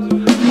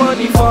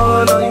 Money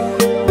fall on you,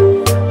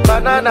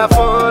 banana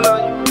fall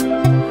on you,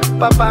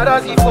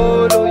 paparazzi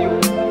follow you,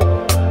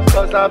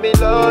 cause I'm in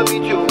love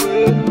with you.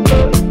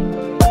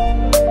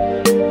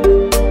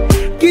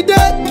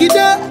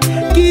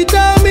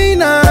 Kida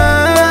mina,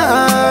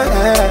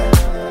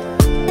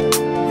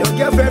 your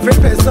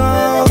girlfriend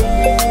person.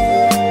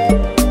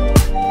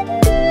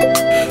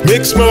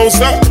 Mix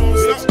Mosa.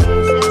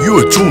 You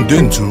are tuned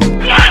into.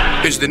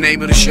 It's the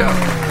name of the show.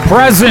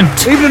 Present.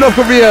 Evening North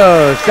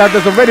Korea. Shout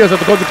out to radio. Shout out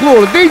to Culture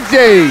Clue. The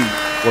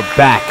DJ. We're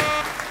back.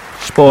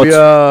 Sports.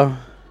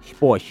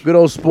 Sports. Good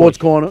old sports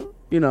corner.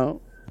 You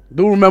know.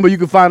 Do remember you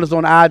can find us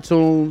on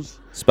iTunes.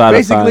 Spotify.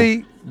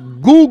 Basically,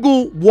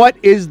 Google what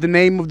is the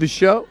name of the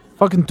show.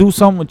 Fucking do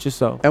something with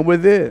yourself. And we're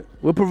there.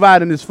 We're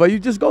providing this for you.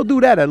 Just go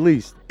do that at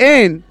least.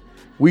 And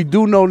we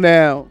do know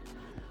now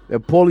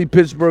that Paulie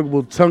Pittsburgh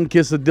will tongue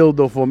kiss a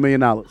dildo for $1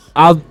 million.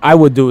 I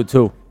would do it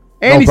too.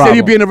 And he said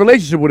he'd be in a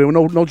relationship with it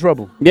with no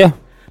trouble. Yeah.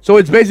 So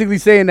it's basically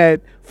saying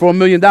that for $1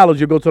 million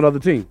you'll go to another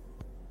team.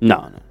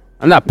 No.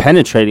 I'm not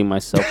penetrating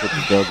myself with the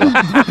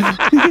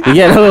dildo. You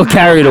get a little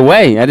carried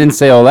away. I didn't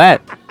say all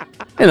that.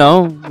 You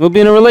know, we'll be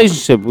in a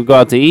relationship. We go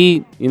out to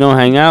eat,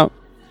 hang out.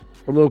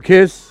 A little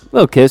kiss.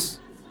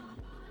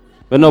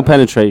 But no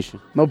penetration.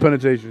 No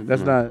penetration.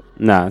 That's not.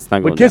 Nah, it's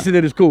not good. But kissing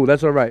it is cool.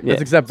 That's all right. Yeah,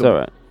 that's acceptable. It's all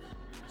right.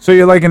 So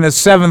you're like in a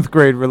 7th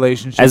grade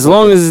relationship. As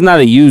long as it's not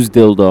a used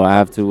dildo, I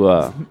have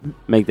to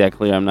make that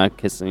clear. I'm not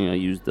kissing a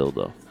used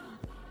dildo.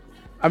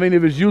 I mean,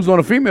 if it's used on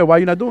a female, why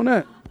you not doing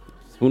that?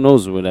 Who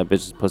knows where that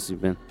bitch's pussy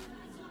been?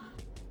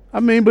 I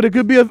mean, but it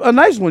could be a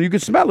nice one. You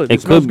could smell it.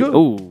 It could be. Good.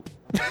 Ooh.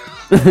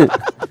 He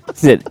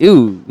said,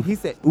 ooh. He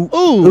said, ooh.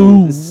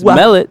 Ooh.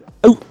 Smell it.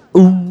 Ooh.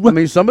 Ooh. I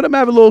mean, some of them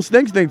have a little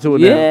stink to it now.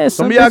 Yeah,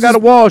 some of y'all got to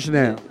wash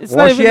now. It's wash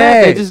not even your that.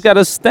 ass. They just got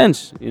a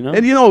stench,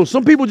 And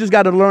some people just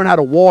got to learn how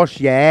to wash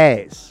your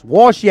ass.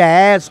 Wash your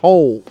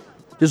asshole.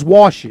 Just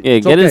wash it. Yeah,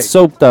 it's get okay. it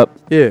soaped up.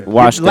 Yeah.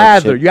 Wash that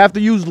lather. shit. You have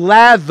to use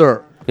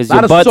lather. Because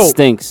your butt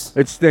stinks.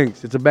 It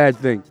stinks. It's a bad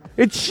thing.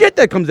 It's shit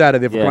that comes out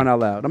of there for crying out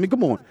loud. I mean,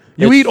 come on.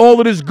 You It's- eat all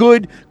of this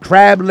good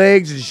crab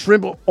legs and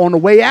shrimp on the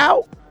way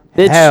out?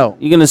 Bitch, Hell.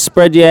 you're going to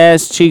spread your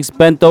ass, cheeks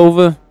bent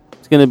over.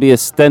 It's going to be a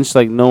stench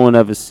like no one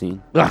ever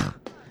seen. Ugh.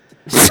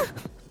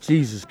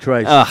 Jesus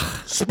Christ.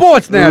 Ugh.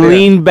 Sports now.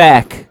 Lean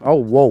back. Oh,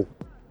 whoa.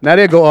 Now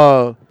there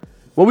go.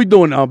 What we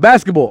doing?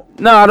 Basketball.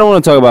 No, I don't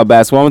want to talk about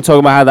basketball. I want to talk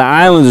about how the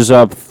Islanders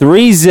are up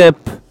 3-0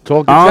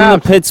 Talk to on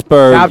Chops. the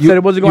Pittsburgh. Chops said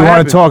it wasn't going to happen. You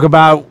want to talk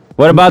about...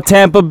 What about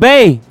Tampa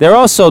Bay? They're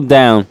also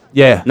down.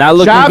 Yeah. Not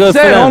looking Chops good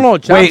said, for them. hold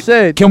on. Chops Wait,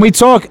 said can we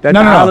talk? that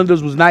No. the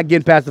Islanders was not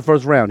getting past the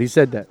first round. He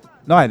said that.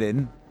 No, I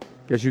didn't.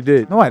 Yes, you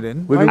did. No, I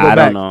didn't. We can Why- go I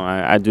back. don't know.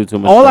 I do too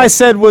much. All I stuff.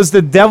 said was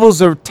the Devils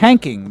are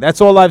tanking.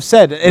 That's all I've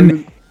said.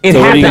 And it So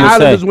what are happened. you The gonna say?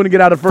 Islanders wouldn't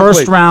get out of first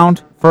place.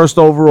 Round, first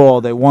overall,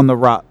 they won the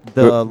lotto. They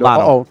The won the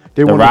lottery?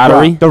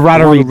 The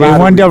lottery. They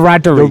won the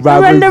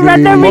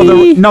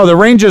lottery. Well, the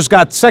Rangers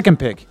got second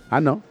pick. I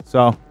know.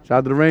 So Shout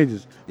out to the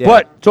Rangers. Yeah.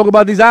 But talk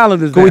about these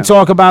Islanders. can we now.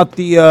 talk about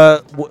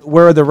the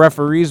where the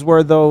referees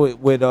were though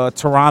with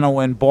Toronto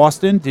and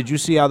Boston? Did you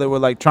see how they were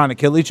like trying to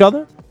kill each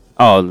other?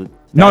 Oh,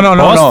 No.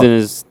 Boston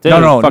is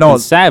fucking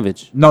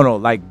savage. No,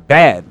 like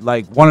bad.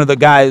 Like one of the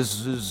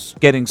guys is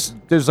getting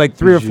there's like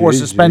 3 or 4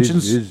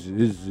 suspensions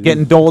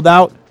getting doled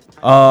out.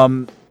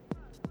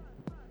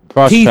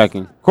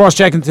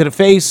 Cross-checking to the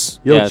face.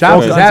 Yo, Yeah,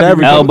 Chops is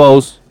happy.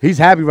 Elbows. He's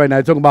happy right now.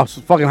 Talking about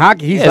fucking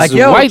hockey. He's Yeah, like, this is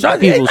yo, white Chops,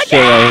 people shit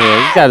right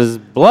here. He's got his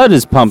blood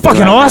is pumping.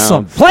 Fucking right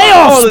awesome. now.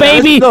 Playoffs, Oh,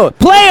 baby. let's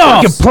go.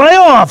 Fucking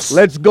playoffs.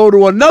 Let's go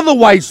to another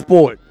white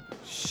sport.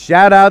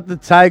 Shout out to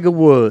Tiger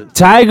Woods.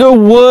 Tiger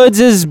Woods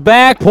is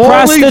back.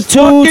 Paulie's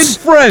Prostitutes,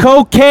 fucking friend.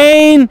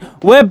 cocaine.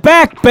 We're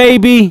back,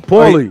 baby.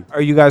 Paulie.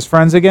 Are you guys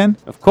friends again?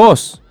 Of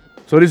course.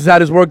 So this is how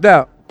this worked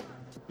out.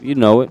 You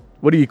know it.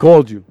 What he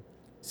called you?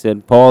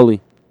 Said, Paulie,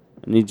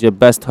 I need your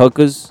best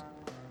hookers.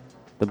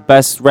 The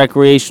best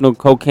recreational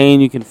cocaine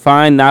you can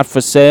find, not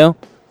for sale.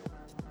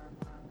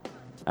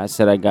 I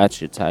said, I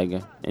got you,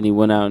 Tiger. And he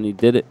went out and he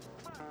did it.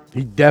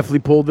 He definitely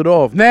pulled it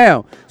off.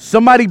 Now,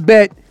 somebody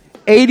bet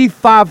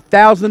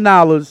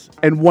 $85,000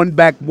 and won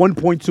back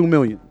 $1.2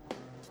 million.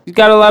 He's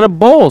got a lot of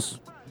balls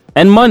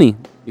and money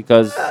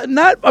because...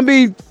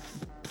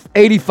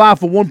 85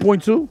 for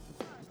 1.2?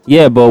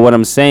 Yeah, but what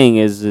I'm saying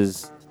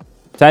is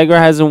Tiger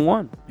hasn't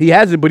won. He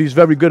hasn't, but he's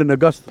very good in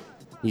Augusta.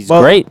 He's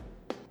great.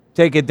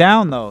 Take it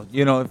down though.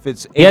 You know, if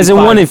it's he hasn't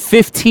won in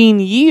 15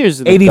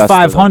 years.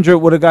 8,500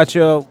 would have got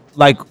you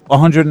like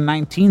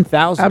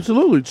 119,000.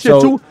 Absolutely.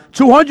 So,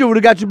 200 would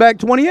have got you back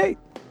 28.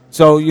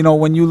 So you know,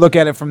 when you look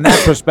at it from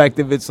that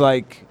perspective, it's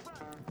like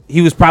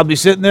he was probably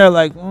sitting there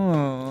like.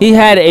 He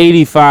had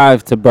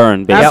 85 to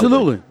burn. Basically.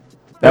 Absolutely.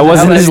 That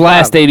wasn't his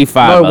last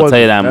 85. I'll tell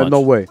you that much. No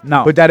way.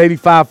 No. But that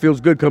 85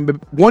 feels good.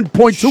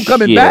 1.2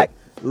 coming back.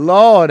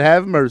 Lord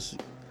have mercy.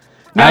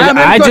 Now,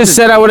 I just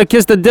said I would have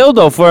kissed a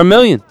dildo for $1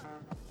 million.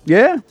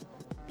 Yeah.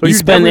 So he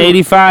spent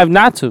 85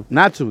 not to.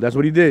 Not to. That's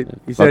what he did.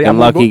 He said, "I'm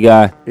lucky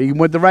guy." He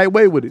went the right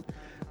way with it.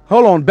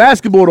 Hold on,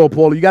 basketball though,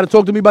 Paulie. You got to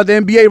talk to me about the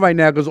NBA right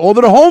now because all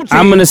of the home teams.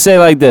 I'm gonna say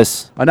like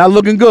this: are not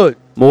looking good.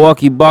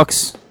 Milwaukee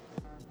Bucks.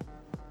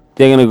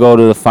 They're gonna go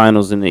to the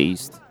finals in the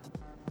East.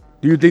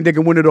 Do you think they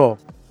can win it all?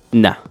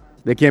 Nah.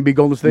 They can't beat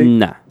Golden State?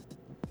 Nah.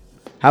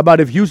 How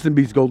about if Houston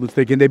beats Golden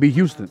State? Can they beat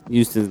Houston?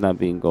 Houston's not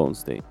beating Golden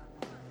State.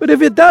 But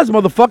if it does,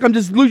 motherfucker, I'm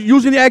just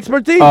using your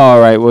expertise. All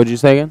right, what'd you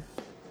say again?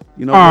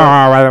 You know,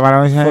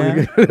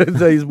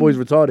 his boy's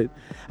retarded.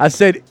 I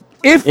said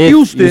if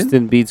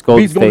Houston beats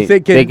Golden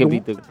State, they can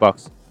beat the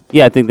Bucks.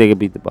 Yeah, I think they can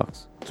beat the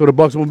Bucks. So the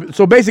Bucks will.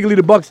 So basically,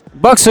 the Bucks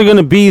are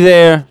gonna be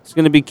there. It's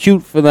gonna be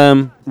cute for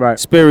them, right?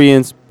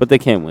 Experience, but they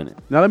can't win it.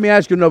 Now let me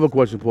ask you another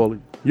question, Paulie.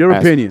 Your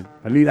opinion.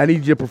 I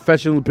need your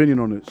professional opinion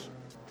on this.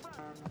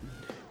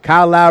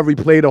 Kyle Lowry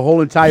played a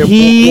whole entire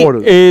 4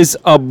 quarters. He is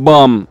a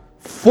bum.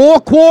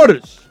 4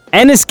 quarters.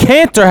 Ennis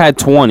Cantor had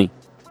 20.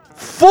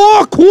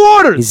 4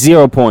 quarters.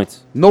 0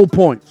 points. No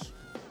points.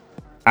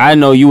 I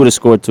know you would have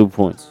scored 2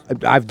 points.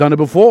 I've done it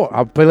before.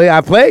 I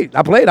played.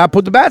 I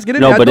put the basket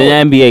in. No, but in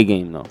an NBA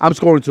game, though. I'm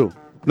scoring 2.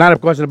 Not a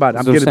question about it.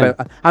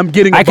 I'm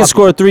getting. I can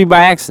score 3 by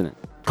accident.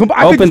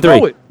 Open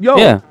 3. Yo,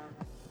 yeah.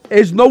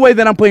 There's no way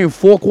that I'm playing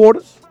 4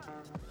 quarters.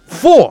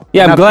 4.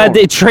 Yeah, I'm glad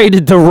they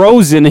traded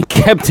DeRozan and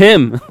kept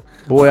him.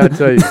 Boy, I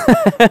tell you,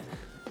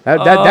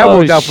 that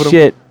worked out for them.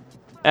 Shit,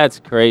 that's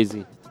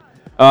crazy.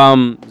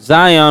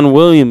 Zion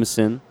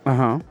Williamson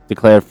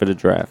declared for the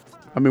draft.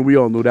 I mean, we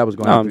all knew that was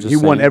going to happen. He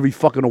won every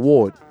fucking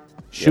award.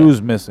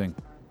 Shoes missing.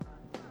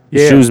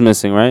 Yeah. Shoes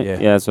missing, right? Yeah,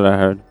 that's what I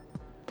heard.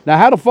 Now,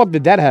 how the fuck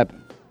did that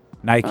happen?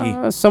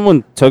 Nike.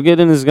 Someone took it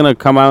and is going to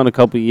come out in a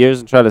couple of years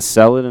and try to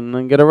sell it and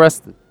then get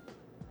arrested.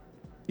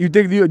 You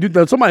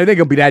think somebody ain't going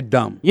to be that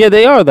dumb? Yeah,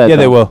 they are that dumb. Yeah,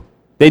 they will.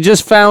 They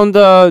just found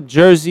a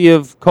jersey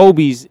of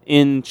Kobe's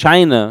in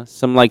China.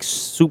 Some like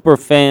super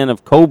fan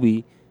of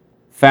Kobe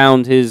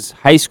found his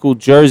high school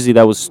jersey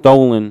that was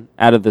stolen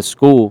out of the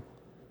school,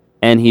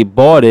 and he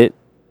bought it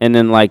and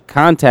then like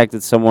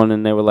contacted someone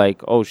and they were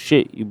like, "Oh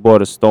shit, you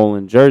bought a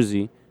stolen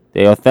jersey."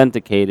 They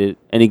authenticated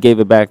and he gave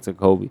it back to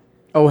Kobe.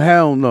 Oh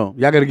hell no!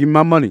 Y'all gotta give me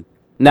my money.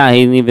 Nah,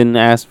 he didn't even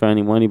ask for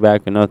any money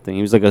back or nothing.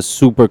 He was like a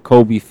super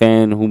Kobe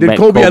fan who met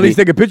Kobe at least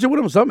take a picture with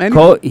him or something?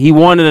 He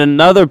wanted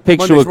another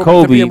picture with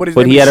Kobe,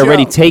 but he had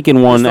already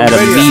taken one at a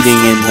meeting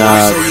in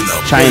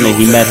China.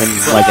 He met him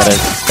like at a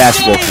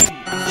basketball camp.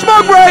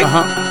 Smoke break!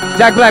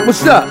 Jack Black,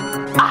 what's up?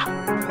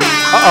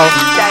 Uh-oh.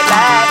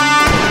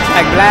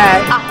 Jack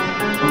Black.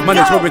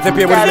 Monday, Smoke break, 10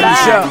 p.m. What is the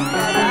show?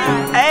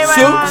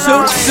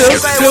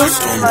 Suit.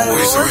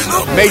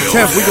 May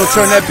 10th, we gonna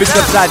turn that bitch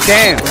upside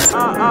down.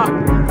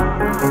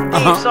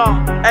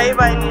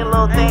 Everybody need a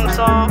little theme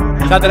song.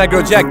 Shout out to that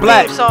girl Jack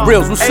Black.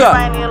 Reels, what's up?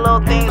 Everybody need a little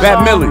theme song.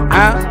 Bad Millie,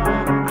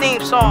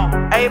 Theme song.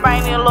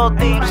 Everybody need a little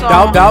theme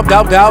song. Dow.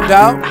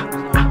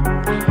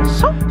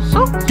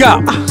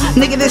 Go.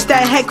 Nigga, this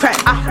that head crack.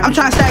 I'm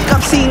trying to stack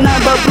up, see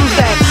nothing but blue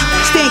stacks.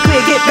 Stay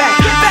clear, get back.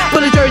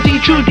 Put a jersey,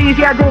 true D's,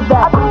 yeah, I did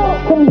that.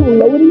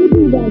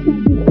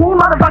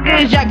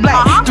 Motherfucker is Jack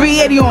Black.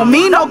 380 on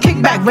me, no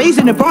kickback.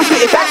 Raising the Bronx,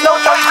 spit it back, no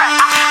choice crack.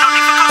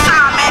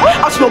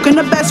 I'm smoking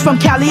the best from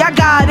Cali, I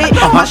got it.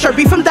 My shirt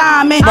be from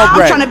Diamond.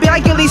 I'm trying to be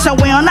like Gilly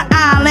somewhere on the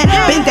island.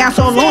 Been down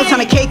so long,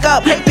 trying to cake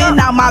up. Been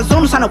out my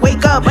zone, trying to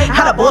wake up.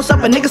 Had a boss up,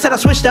 a nigga said I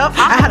switched up.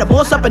 I had a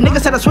boss up, a nigga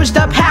said I switched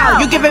up. How?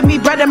 You giving me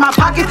bread in my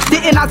pocket?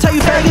 Didn't I tell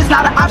you failure's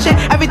not an option?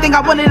 Everything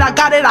I wanted, I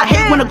got it. I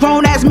hate when a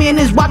grown ass man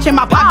is watching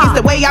my pockets.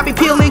 The way I be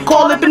peeling,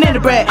 call lipping in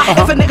the bread.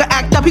 If a nigga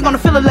act up, he gonna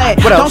feel a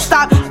leg. Don't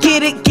stop,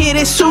 get it.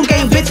 Soon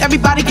game, bitch,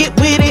 everybody get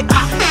with it.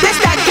 This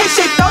that kid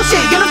shit, throw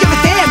shit. You don't give a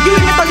damn. You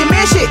even throw your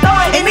man shit.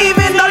 Ain't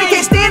even know they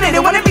can't stand it. They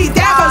wanna be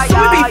down, cause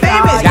soon we be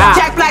famous.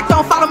 Jack Black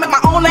don't follow, make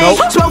my own lane.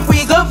 Smoke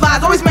weed, good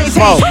vibes, always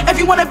maintain. If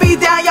you wanna be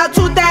down, y'all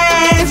 2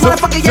 things.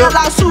 Motherfucker, y'all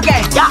out, Sue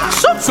gang.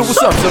 So what's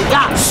up,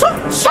 son?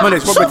 Monday,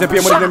 Smoke break, 10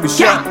 p.m. What is the name of the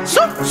show?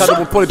 Shout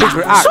out to Paulie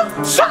Pittsburgh.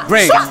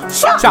 Brains.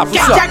 Chop,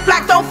 what's up? Jack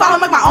Black don't follow,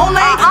 make my own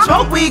lane.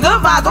 Smoke weed, good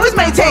vibes, always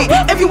maintain.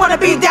 If you wanna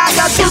be down,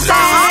 y'all 2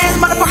 things.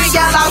 Motherfucker,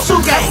 y'all out, Sue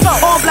gang.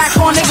 All black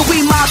on nigga,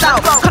 we miles out.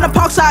 Come to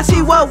Parkside,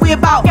 see what we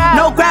about.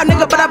 No grab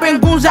nigga, but I bring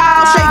goons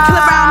out. Straight clip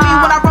around me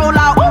when I roll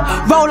out.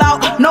 Roll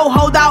out, no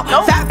hold out.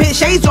 Fat bitch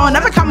shades on,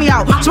 never cut me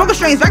out. Smoking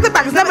strains, back to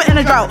back is never in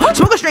a drought.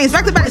 Smoking strains,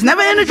 back to back is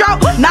never in a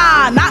drought.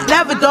 Nah, not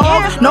never,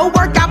 dog. No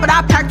workout, but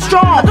I packed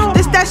strong.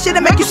 This that shit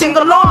that make you sing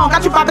along.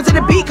 Got you bopping to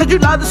the beat, cause you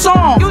love the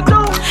song. You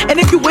do. And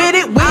if you with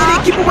it,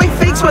 keep away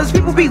fakes, cause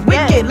people be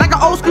wicked. Like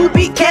an old school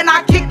beat, can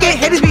I kick it?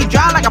 Haters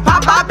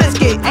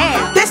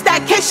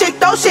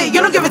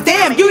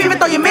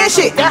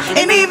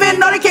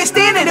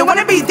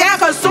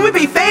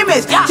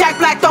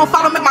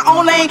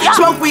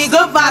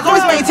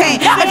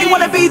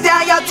beat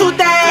down your two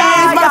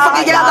things.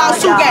 Motherfucker yellow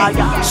suit gang.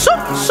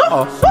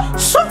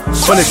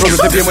 When they close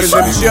the TV, when it's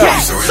in the show,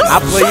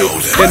 I play it,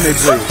 then they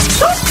play it.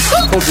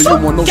 Culture, you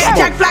want no smoke.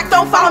 Jack Black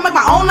don't follow, make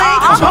my own lane.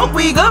 Smoke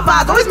weed, good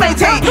vibes, always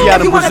maintain.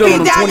 If you wanna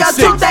beat down your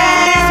two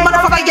things,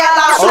 motherfucker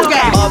yellow suit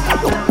gang.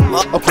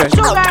 Okay,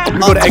 let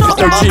me go to exit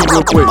 13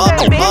 real quick.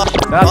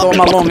 Shout out to all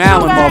my Long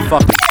Island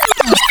motherfuckers.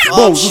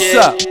 Bones, what's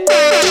up?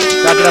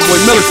 Shout out to that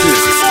boy Millicent.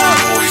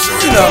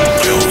 You know,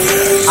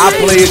 I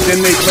play it,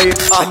 then they play it.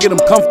 I get them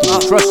comfortable,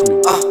 trust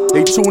me.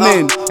 They tune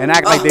in and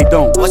act like they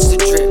don't. What's the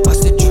drip?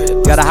 What's the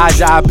drip? Gotta hide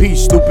your IP,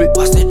 stupid.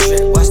 What's the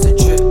drip? What's the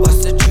drip?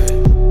 What's the drip?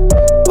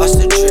 What's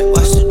the drip?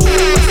 What's the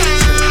drip?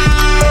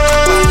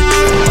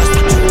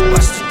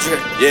 What's the drip?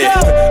 Yeah.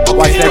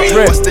 Watch that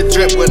drip. What's the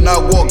drip when I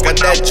walk? Got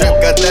that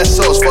drip, got that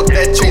sauce. Fuck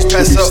that cheese,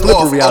 pass her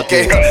off.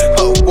 Okay,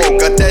 whoa,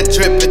 got that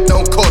drip, it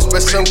don't cost,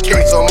 but some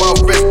kids on my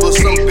wrist, but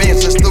some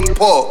bands just the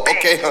paw.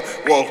 Okay,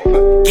 whoa.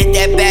 Get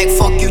that bag,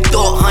 fuck you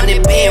thought,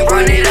 100 band,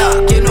 run it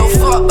up. Get no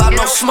fuck, about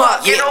no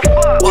smart, yeah.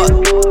 What?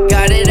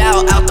 Got it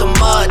out the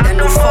mud, that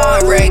no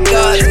foreign red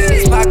guns.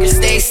 His pockets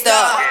stay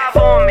stuck.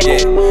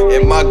 Yeah,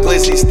 and my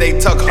glizzy stay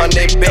tuck,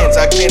 100 bands.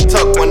 I can't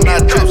tuck when I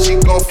drip, she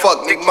gon'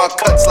 fuck. Nick my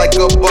cuts like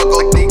a bug,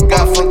 OD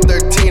got from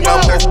 13. I'm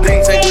more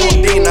things and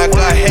codeine. I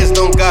got heads,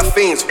 don't got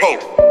fiends. Whoa.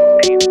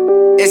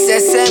 It's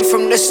SM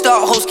from the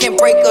start, hoes can't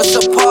break us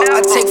apart.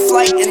 I take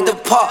flight and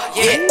depart,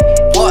 yeah.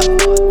 What?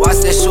 Watch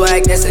that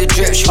swag, that's a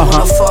drip. She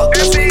wanna fuck,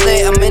 cause we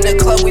lit. I'm in the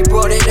club, we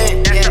brought it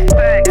in, yeah.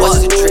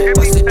 What's the drip?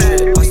 What's the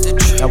drip? What's the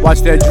drip? Now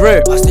watch that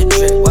drip. What's the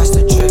drip? What's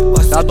the drip?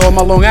 Shout out to all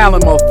my Long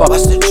Island motherfuckers.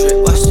 What's the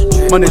drip? What's the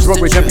drip? Monday's Road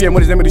Rage, 10 p.m.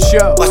 What is the name of the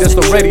show? Just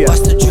the radio.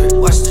 What's the drip?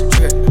 What's the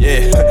drip?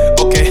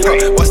 Yeah, okay,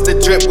 what's the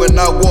drip when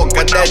I walk?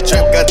 Got that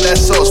drip, got that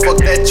sauce. Fuck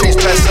that cheese,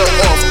 pass her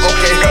off.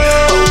 Okay,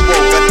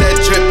 whoa, got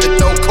that drip, it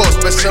don't cost,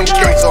 but some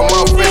kids on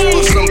my wrist,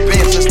 but some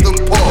bands just the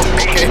paw.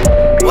 Okay,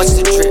 what's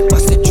the drip?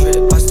 What's the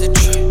drip? What's the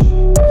drip?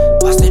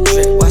 What's the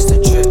drip? What's the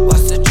drip?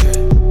 What's the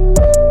drip?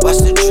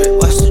 What's the drip?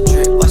 What's the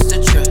drip? What's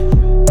the drip?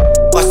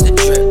 What's the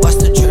drip?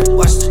 What's the drip?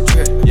 What's the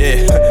drip?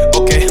 Yeah,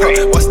 okay,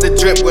 what's the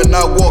drip when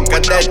I walk?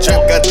 Got that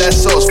drip, got that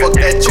sauce. Fuck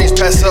that cheese,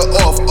 pass her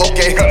off.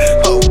 Okay,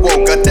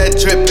 whoa, got that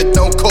drip, it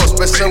don't cost,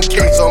 but some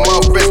kids on my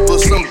wrist, but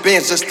some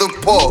bands just the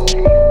paw.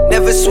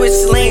 Never switch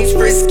lanes,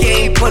 risk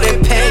game, put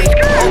in pain.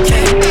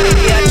 Okay,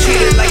 yeah, I treat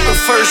it like the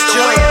first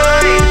joint.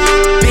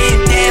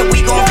 Been there,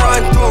 we gon'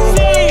 run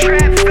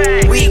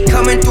through. We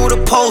coming through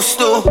the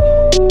postal.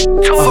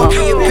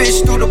 Fucking your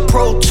bitch through the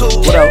Pro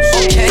Tools. What else?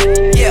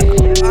 Okay, yeah,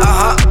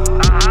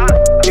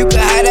 You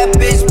can have that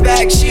bitch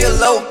back, she a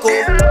local.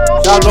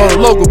 Shout out to all the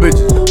local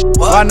bitches.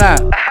 What? Why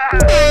not?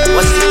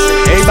 What's the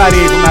drip? Everybody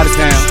ain't from out of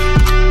town.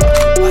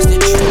 What's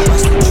the drip?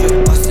 What's the drip?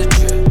 What's the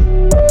drip?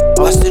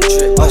 What's the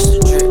drip? What's the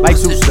drip? Like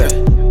Sue said.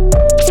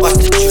 What's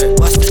the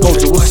drip? What's the drip?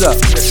 Culture, what's up?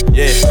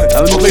 Yeah,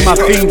 now let me play my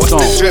theme what's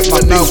song. The drip my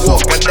when I theme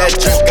walk? song. Got that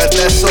drip, got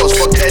that sauce.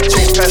 Fuck that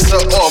cheese, pass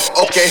her off.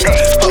 Okay,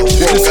 This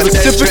is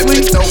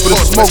specifically for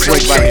the smoke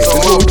break right here. This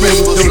is what we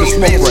do for the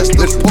smoke break.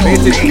 Listen, pay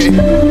attention.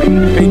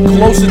 Pay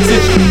close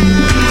attention.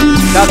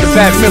 Shout out to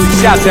Bad Millie,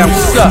 shout out,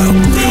 what's up?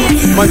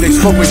 Monday,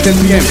 smoke break, 10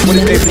 p.m. What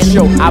is the name of the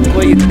show? I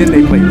play it, then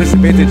they play. Listen,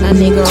 pay attention.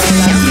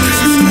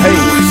 Hey,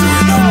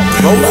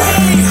 roll out.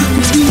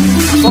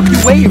 What the fuck you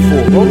waiting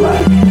for? Roll out.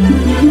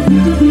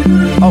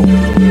 Oh,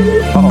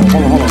 hold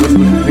on.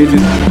 Listen, pay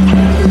attention.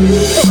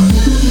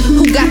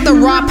 Who got the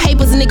raw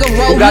papers, nigga,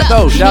 roll up. Who got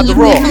those? Shout out to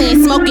Raw. You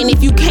ain't smoking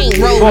if you can't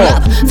roll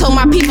up. Told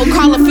my people,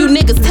 call a few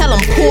niggas, tell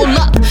them pull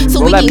up.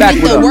 So we can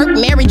get the work,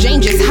 Mary Jane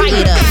just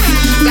hired us.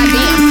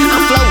 Goddamn,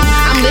 I'm floating,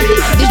 I'm lifted.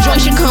 This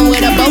joint should come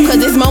with a bow, cause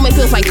this moment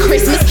feels like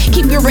Christmas.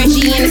 Keep your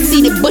Reggie in the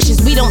seated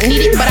bushes, we don't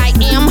need it. But I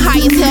am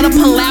high as hell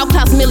upon loud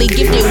Klaus Millie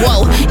gifted.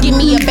 Whoa, give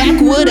me a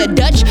backwood, a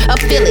Dutch, a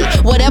Philly.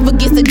 Whatever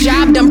gets the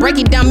job done, break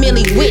it down,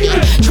 Millie witty.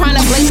 Trying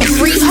to blaze for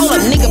free, hold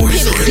up, nigga,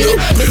 pivot, get it?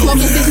 Been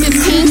smoking since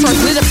 15,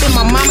 first lit up in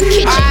my mama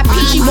kitchen. RIP,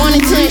 she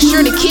wanted to ensure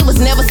the kid was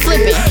never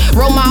slipping.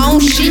 Roll my own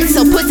shit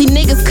so pussy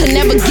niggas could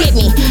never get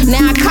me.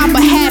 Now I cop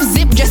a half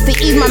zip just to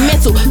ease my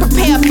mental.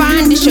 Prepare a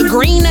fine dish of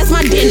green, that's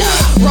my dinner.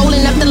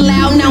 Rolling up the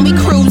loud, now we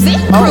cruising.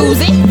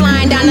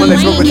 Flying down the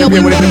lane, yeah, we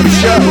ready to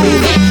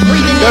moving.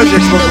 Breathing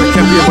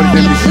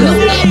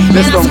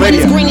in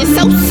the green is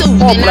so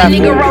soothing. All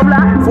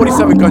platforms,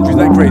 47 countries,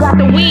 ain't crazy.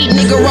 The weed,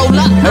 nigga, roll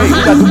up. Hey, you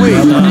got the weed.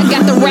 I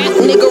got the rap,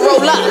 nigga,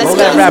 roll up. Let's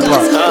go.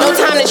 No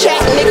time to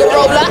chat, nigga,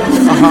 roll up.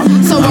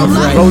 So roll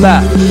up. Roll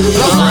up.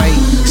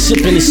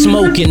 Sipping and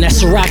smoking,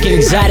 that's a rockin'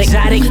 exotic.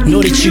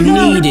 Know that you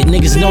need it,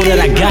 niggas know that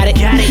I got it.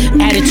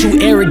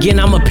 Attitude arrogant,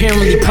 I'm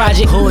apparently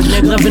project.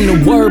 Loving the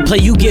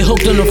wordplay, you get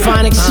hooked on the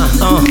phonics.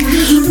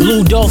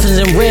 Blue dolphins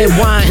and red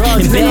wine,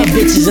 and bad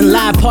bitches and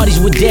live parties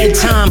with dead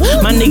time.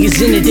 My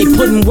niggas in it, they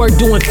putting work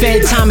doing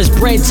fed time. It's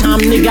bread time,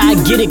 nigga, I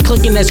get it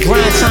clicking, that's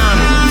grind time.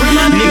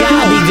 Nigga,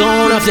 I be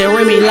going off that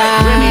Remy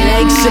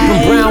like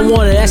sipping brown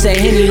water, that's that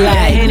Henny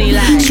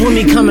like.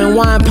 Swimmy coming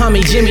wine, palm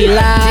me Jimmy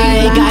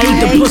like. I eat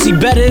the pussy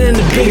better than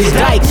the big niggas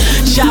dyke.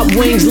 Chop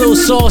wings, little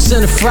sauce,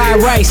 and a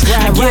fried rice.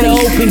 I get her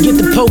open, get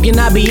the poke, and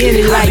I be in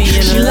it like.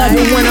 She love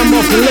it when I'm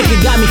off the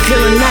liquor, got me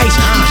feeling nice.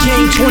 She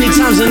came 20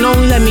 times and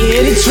only let me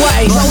hit it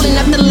twice. Rolling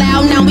up the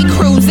loud, now we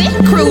cruising.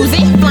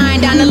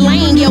 Flying down the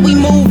lane, yeah, we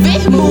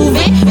moving.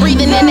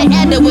 Breathing in the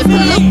air that we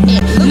polluting.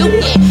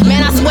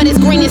 Man, I swear this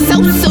green is so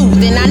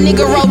soothing. I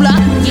nigga roll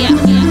up, yeah.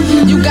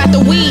 You got the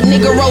weed,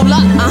 nigga roll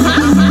up,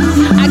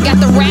 I got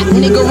the rap,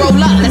 nigga roll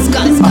up. Let's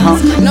go.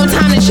 No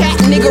time to chat,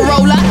 nigga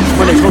roll up.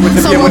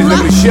 So roll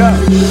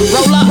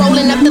up,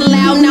 rolling up the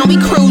loud, now we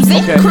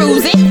cruising.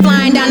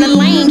 Flying down the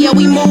lane, yeah,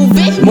 we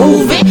moving.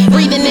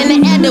 Breathing in the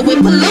air that we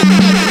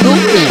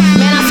polluting.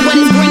 Man, I swear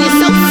this green is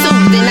so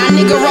soothing. I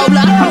nigga roll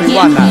up,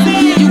 yeah.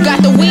 You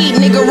got the weed,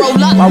 nigga roll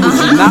up,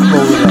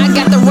 I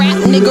got the rap,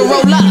 nigga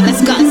roll up.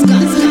 Let's go.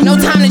 No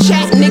time to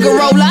chat, nigga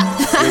roll up.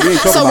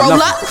 So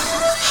roll up.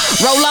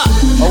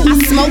 I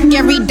smoke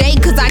every day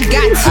cause I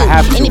got to.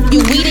 And if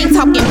you weed ain't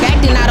talking back,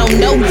 then I don't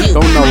know you.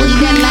 I need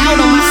that loud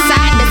on my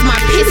side, that's my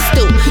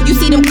pistol. You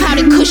see them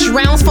clouded kush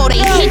rounds before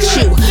they hit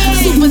you.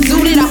 Super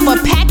zooted off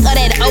a pack of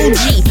that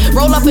OG.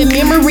 Roll up in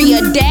memory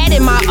of dad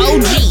and my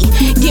OG.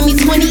 Give me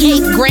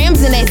 28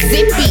 grams and that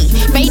zippy.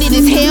 Faded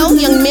as hell,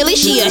 young Millie,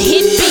 she a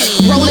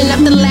hippie. Rolling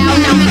up the loud,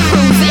 now we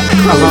cruising.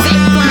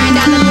 Flying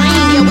down the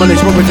lane, yeah, we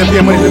moving.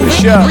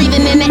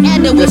 Breathing in the air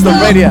that we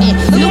polluting.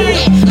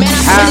 Man,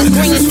 I swear this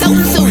green is so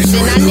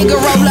soothing. I nigga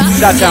roll up.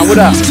 Shottown, what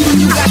up?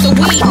 You got the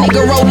weed,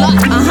 nigga roll up.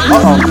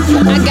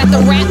 I got the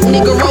rap,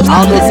 nigga roll up.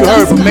 I don't know if you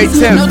heard, but May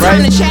 10th, no right?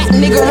 time to chat,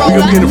 nigga roll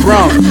We're up. gonna be in the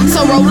Bronx.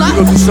 So roll up.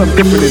 We're gonna do something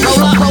different in this.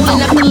 Roll up,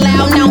 rolling up the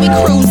loud, now we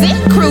cruising.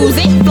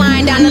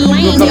 Flying down the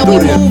lane, yeah, we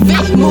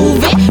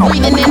moving.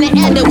 Breathing in the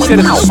air that we said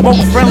it's a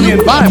smoke-friendly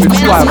environment.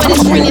 Man, I swear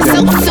this green is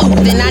so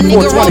soothing. I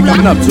nigga roll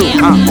coming up too.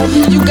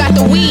 You got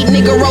the weed,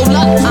 nigga roll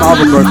up. My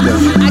other birthday.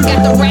 I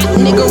got the rap,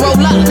 nigga roll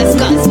up. Let's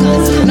go.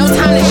 No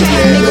time to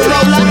chat, nigga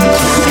roll up.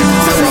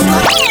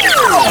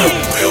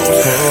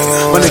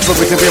 Monday,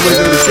 Brooklyn, Champion,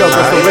 to the show.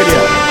 That's the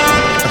radio.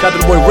 Shout out to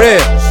the boy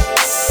Reb.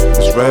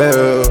 It's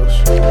real.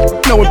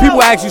 You know, when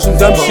people ask you some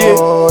dumb shit,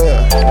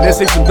 and they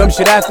say some dumb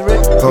shit after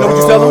it, you know what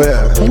you tell them?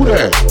 Yeah. Who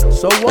that?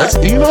 So what? That's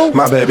Eno?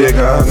 My baby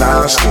girl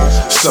nasty.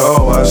 So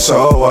what?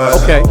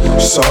 Okay.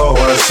 So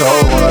what?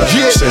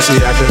 Yeah. Since she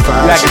acting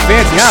fine. You acting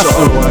fancy,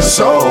 huh?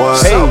 So what?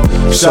 Hey.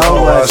 So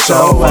what?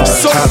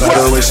 How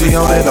the way she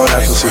on it, know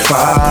that's what she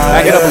fine.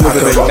 Back it up a little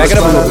bit, baby. Back it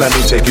up a little bit. Let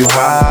me take you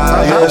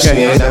high.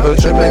 She ain't never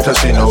tripping cause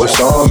she know it's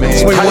on me.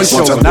 Once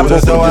I'm through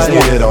the door, I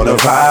get it on the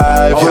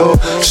vibe. Yo,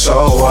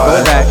 so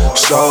what?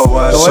 So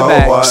what?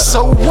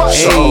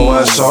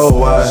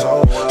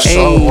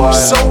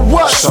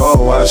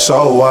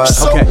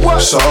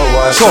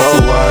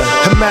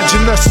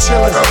 Imagine us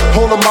chilling,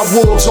 all of my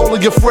wolves, all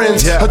of your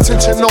friends.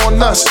 Attention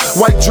on us,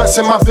 white dress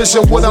in my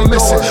vision, what I'm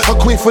missing. A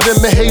queen for them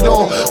to hate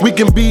on. We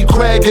can be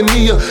Craig and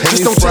Nia,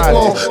 just don't take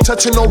long.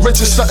 Touching on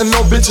riches, something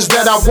on bitches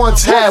that I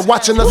once had.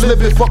 Watching us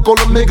live it, fuck all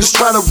them niggas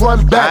trying to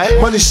run back.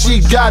 Money,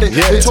 she got it.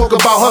 They talk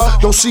about her,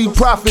 don't see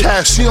profit.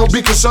 She don't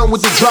be concerned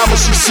with the drama,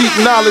 she seek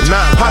knowledge.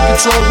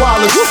 Pockets on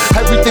wallets,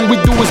 everything we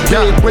do is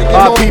big. Breaking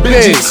on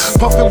bitches,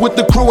 puffing with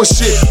the crew and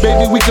shit.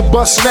 Baby, we can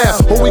bust now.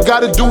 All we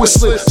gotta do is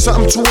slip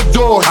something to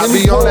adore.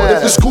 Any board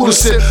if it's cool to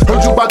sit.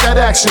 Heard you about that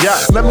action.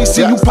 Let me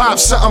see you pop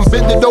something,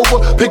 bend it over,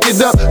 pick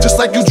it up, just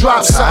like you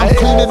drop something.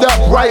 Clean it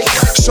up right.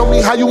 Show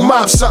me how you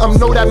mop something.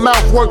 Know that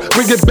mouth work.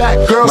 Bring it back,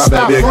 girl. My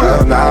Stop baby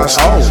girl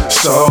nasty.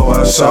 So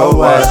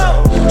what?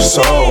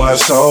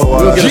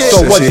 We'll get a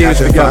so what dance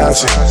together.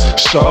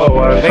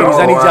 Ladies,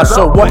 I need y'all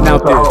so what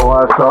out there.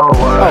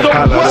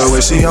 I love the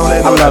way she on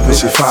it. I love it.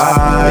 She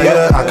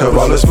fire. I could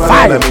roll a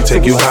smile. Let me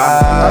take you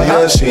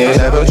higher. She ain't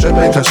ever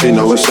tripping cause she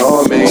know it's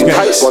on me.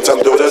 Once I'm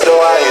through the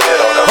door, I hit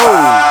it on the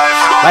vibe.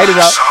 Light it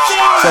up.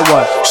 So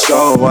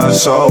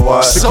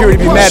what? Security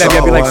be mad at me. I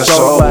be like,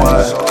 so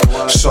what?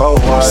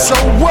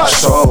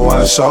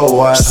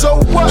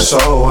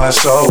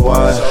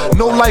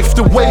 No life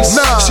to waste.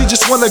 She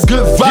just want a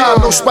good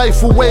vibe, no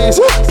spiteful ways.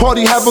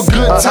 Party, have a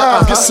good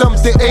time, get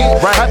something to eat.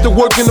 Had to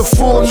work in the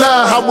full 9.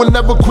 I would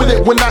never quit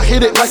it when I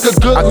hit it like a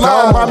good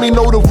line. Mommy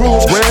know the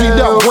rules.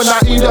 Speed up when I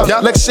eat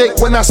up. Legs shake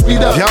when I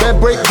speed up. Bed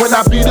break when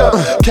I beat up.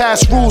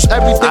 Cash rules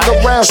everything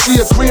around. She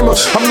a creamer.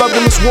 I'm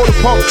loving this water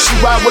pump. She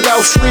ride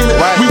without screaming.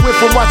 We went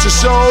from watching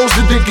shows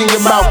to dick in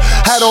your mouth.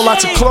 Had on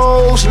lots of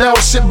clothes. Now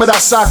it's shit but I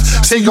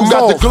socks. Say you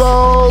got the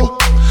glow.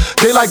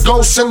 They like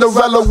Ghost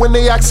Cinderella when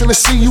they asking to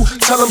see you.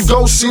 Tell them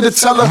go see the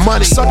teller.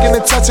 Money. Sucking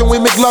and touching, we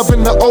make love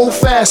in the old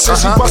fashioned.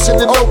 She busting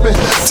it open,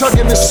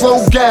 tugging the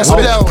slow gas.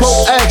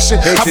 Pro action,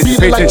 I beat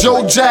it like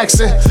Joe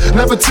Jackson.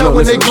 Never tell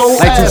when they go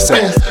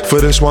asking.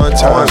 For this one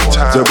time,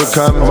 to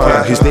become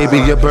mine. His day be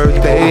your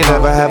birthday,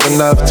 never have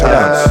enough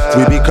time.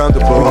 We be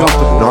comfortable,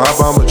 no I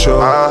bum with you.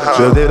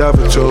 Drilled it up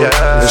with you,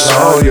 it's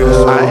all you.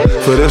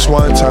 For this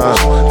one time,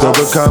 to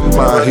become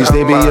mine. His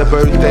day be your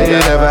birthday,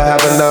 never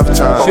have enough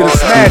time. Should've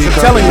smashed, I'm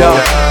telling y'all.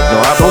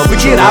 Don't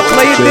forget, I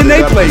play it, then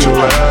they play it.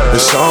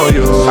 It's on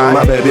you,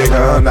 my baby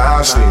girl,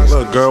 now see.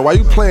 Look, girl, why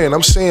you playing?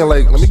 I'm saying,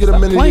 like, let me get a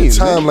minute of your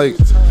time, like,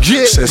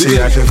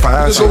 sissy, I can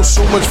find you. It goes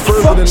so much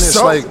further than this,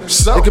 like,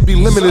 it could be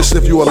limitless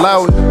if you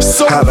allow it.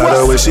 How about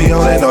the way she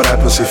on it, know that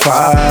pussy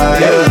fire.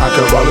 I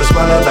could roll a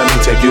spot up, let me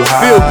take you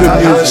high. Feel good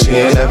music. She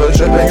ain't never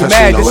tripping, cause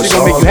she know it's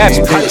make you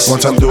happy.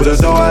 Once I'm through the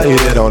door, I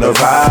hit it on the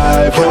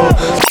vibe.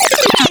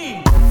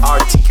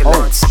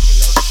 Articulate.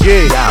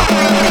 Yeah.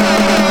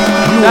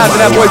 Shout out to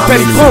that boy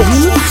Petty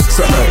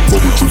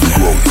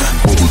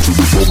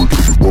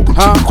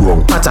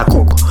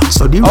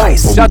So the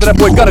rice. Shout out to that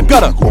boy Gutter.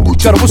 Gutter,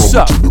 what's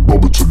up?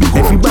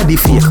 Everybody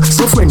fake,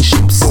 so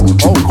friendships.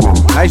 Oh,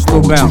 nice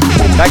little bounce.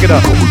 Back it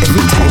up.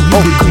 Every time you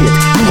be great,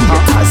 you get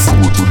us.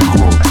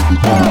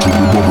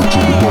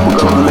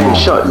 Government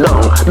shut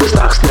down, the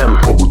stocks them.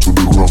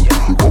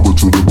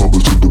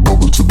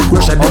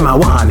 Russia them a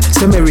one,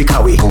 it's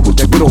America we.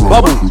 That good old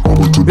bubble.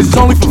 This is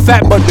only for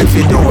fat butt. If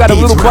you got a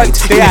little butt,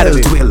 stay out of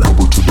it.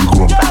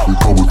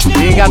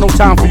 He ain't got no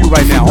time for you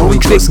right now. Only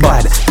thick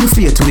butt. You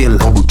fear to will.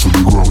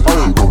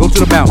 Go to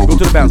the bounce.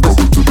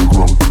 Listen.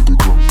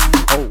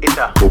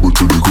 Bubble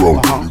to the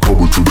ground,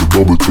 bubble to the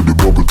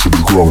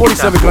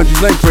 47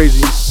 countries, ain't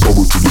crazy.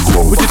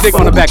 What you think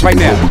on the back right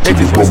now? Hey,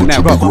 just listen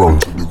now, go. Bubble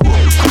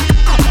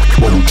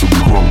to the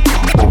ground,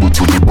 bubble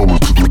to the ground,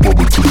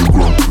 bubble to the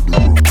ground,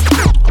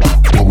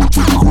 bubble to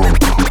the ground,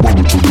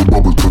 bubble to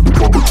the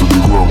ground, bubble to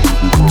the ground,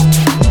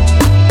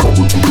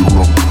 bubble to the ground, bubble to the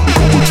ground.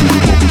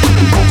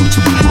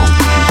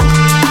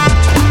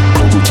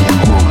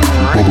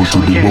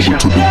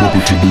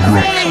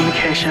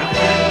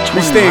 We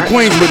stay in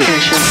Queens with it.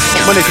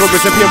 Monday, 12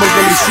 10 p.m.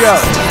 Monday, the show.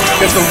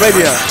 That's on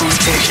radio.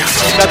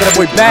 Shout out to that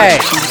boy Bag.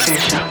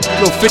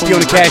 Little 50 on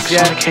the cash,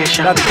 yeah.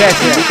 Shout out to cash,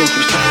 yeah.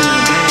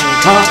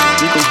 Huh?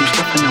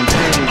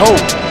 Oh.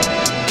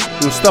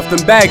 You stuff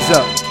them bags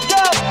up.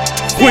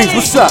 Queens,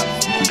 what's up?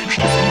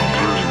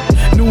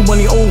 New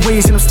money, old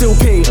ways, and I'm still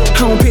paid.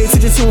 I don't pay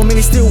attention to them, and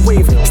they still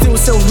wave. Still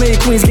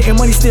self-made, Queens getting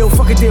money, still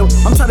fuck a deal.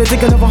 I'm trying to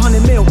think another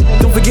 100 mil.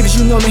 Don't forget that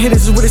you know the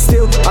hitters is with it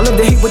still. I love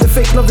the hate, but the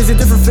fake love is a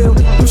different feel.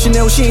 New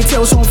Chanel, she ain't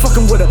tell, so I'm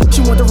fucking with her.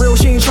 She want the real,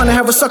 she ain't trying to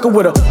have a sucker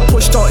with her.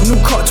 Push start, new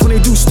carts when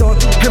they do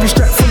start. Heavy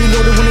strap, fully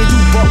loaded when they do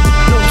buck.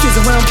 No kids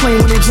around playing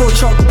when they draw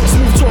chalk.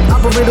 Smooth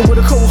talk, operator with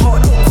a cold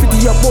heart.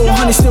 50 up, all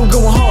 100 still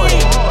going hard.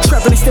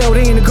 Trapping they style,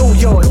 they in the gold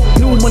yard.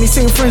 New money,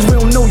 same friends, we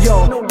don't know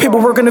y'all.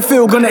 Paperwork in the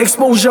field, gonna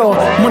expose y'all.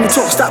 Money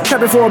talk, stop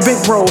capping for a big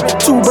bro.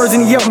 Two birds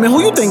in the yelp, man,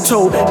 who you think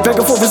told? Back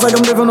and forth, it's like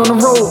I'm living on the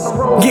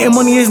road. Getting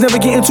money is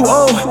never getting too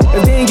old.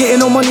 If they ain't getting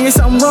no money, it's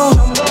something wrong.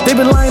 They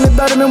been lying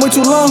about it, man, way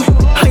too long.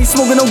 I ain't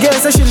smoking no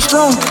gas, that shit is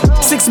strong.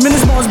 6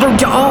 minutes, Mars broke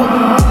your own.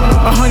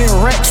 100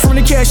 racks from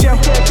the cash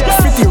out.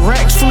 50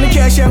 racks from the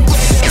cash out.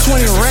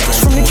 20 racks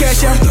from the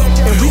cash out.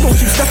 And we gon'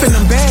 keep stuffing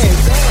them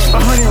bags.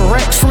 100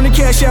 racks from the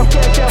cash out.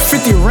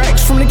 50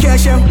 racks from the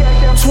cash out.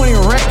 20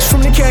 racks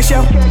from the cash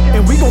out.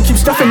 And we gon' keep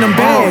stuffing them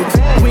bags.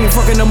 We ain't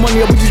fucking the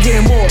money up, we just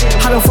getting more.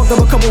 I done fucked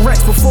up a couple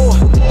racks before.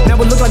 Now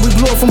it look like we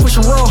blew up from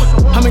pushing raw.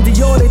 I'm in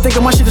Dior, they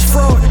thinking my shit is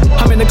fraud.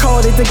 I'm in the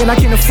car, they thinking I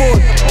can't afford.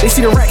 They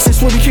see the racks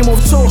since when we came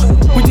off tour.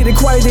 We did it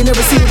quiet, they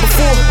never seen it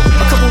before.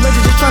 A couple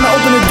legends just trying to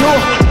open the door.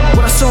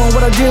 What I saw and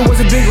what I did was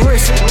a big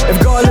risk. If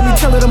God let me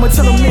tell it, I'ma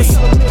tell them this.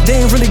 They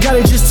ain't really got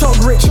it, just talk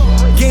rich.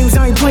 Games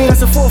I ain't playing,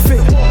 that's a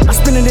forfeit. I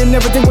spend it and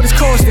never think what it's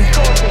costing.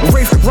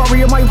 Wraith,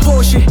 Rory, my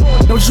Porsche.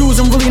 No jewels,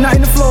 I'm really not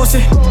in the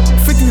flossing.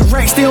 50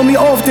 racks, they on me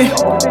often.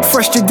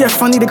 Fresh to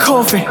death, I need a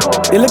coffin.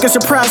 They looking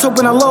surprised,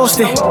 hoping I lost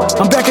it.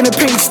 I'm back in the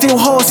paint, still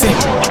horsing.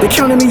 They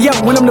counting me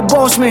out when I'm the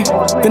boss man.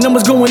 The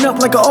numbers going up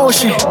like an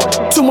auction.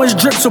 Too much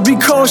drip, so be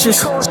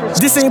cautious.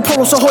 This ain't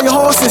polo, so hold your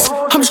horses.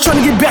 I'm just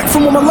trying to get back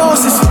from all my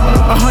losses.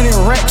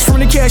 100 racks from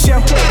the cash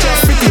out.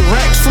 50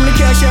 racks from the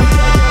cash out.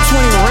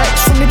 20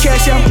 racks from the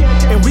cash out.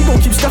 And we gon'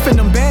 keep stuffing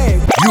them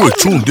bags. You are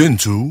tuned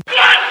into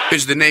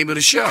is the name of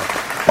the show.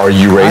 Are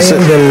you racist? I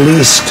am the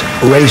least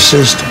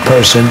racist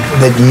person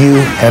that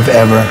you have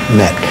ever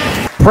met.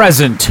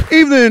 Present.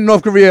 Evening,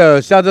 North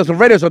Korea. Shout out to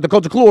radio, so the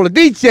Culture Clue, all the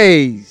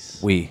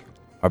DJs. We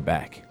are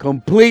back.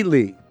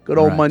 Completely. Good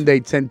old Right. Monday,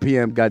 10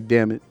 p.m.,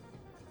 goddammit.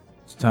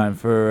 It's time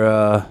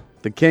for,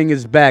 The king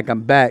is back.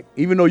 I'm back.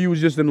 Even though you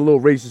was just in a little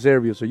racist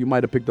area, so you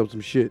might have picked up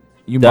some shit.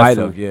 You might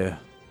have, yeah.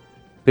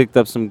 Picked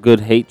up some good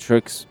hate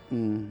tricks.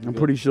 I'm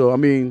pretty sure. I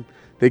mean,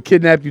 they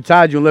kidnapped you,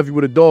 tied you, and left you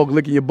with a dog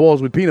licking your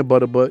balls with peanut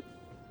butter, but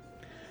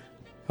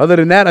other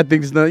than that, I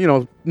think it's,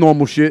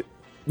 normal shit.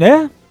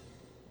 Yeah.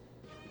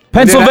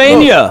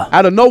 Pennsylvania.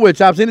 Out of nowhere,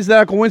 Chops. Isn't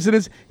that a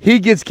coincidence? He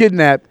gets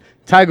kidnapped.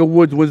 Tiger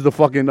Woods wins the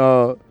fucking.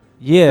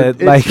 Yeah,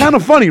 it's kind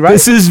of funny, right?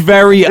 This is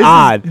very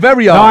odd.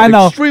 Very odd. No, I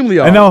know. Extremely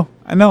odd.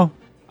 I know.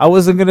 I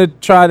wasn't gonna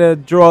try to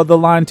draw the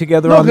line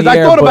together. No, on the because I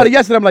air, thought about but it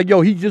yesterday. I'm like, yo,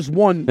 he just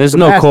won. There's the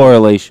no Masters.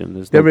 correlation.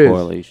 There's no There is.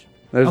 correlation.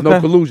 There's no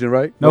collusion,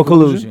 right? No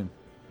collusion.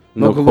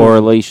 No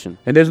correlation.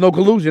 And there's no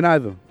collusion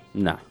either.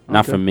 Nah,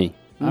 not for me.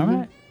 All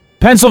right.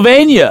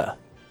 Pennsylvania.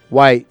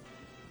 White.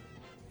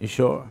 You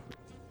sure?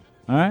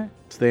 All right.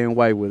 Staying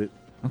white with it.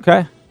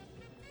 Okay.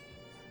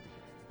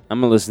 I'm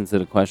gonna listen to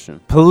the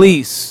question.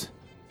 Police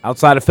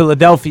outside of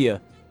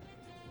Philadelphia.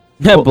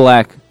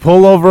 Black.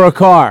 Pull over a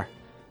car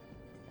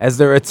as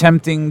they're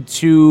attempting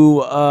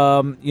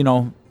to,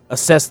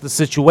 assess the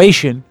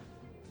situation.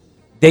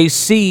 They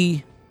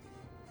see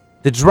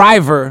the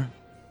driver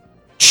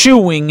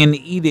chewing and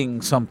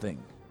eating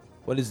something.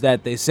 What is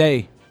that they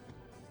say?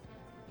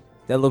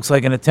 That looks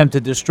like an attempt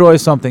to destroy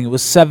something. It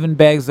was 7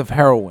 bags of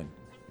heroin.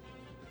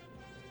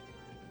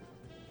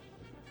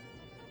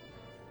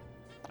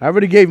 I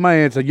already gave my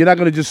answer. You're not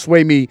gonna just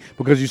sway me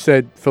because you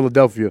said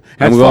Philadelphia.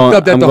 I'm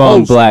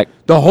going black.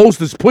 The host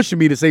is pushing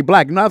me to say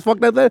black. You know how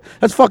fucked up that?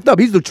 That's fucked up.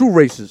 He's the true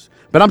racist.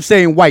 But I'm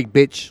saying white,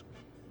 bitch.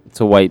 It's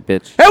a white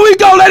bitch. Here we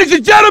go, ladies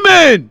and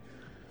gentlemen.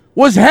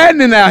 What's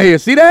happening out here?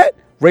 See that?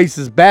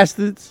 Racist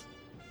bastards.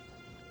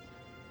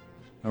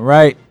 All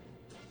right.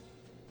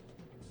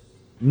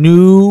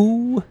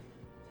 New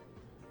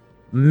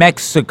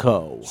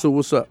Mexico. So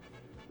what's up?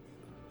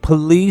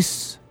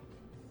 Police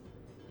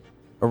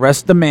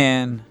arrest a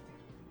man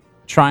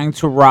trying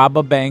to rob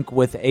a bank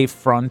with a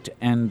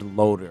front-end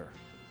loader.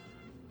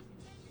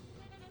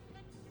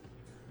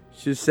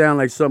 Should sound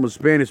like something a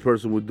Spanish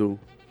person would do.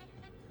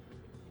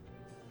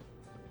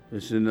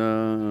 It's in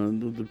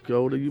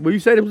Dakota. Where you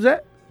said it was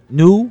at?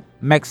 New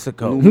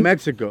Mexico. New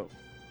Mexico.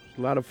 There's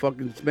a lot of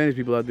fucking Spanish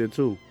people out there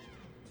too.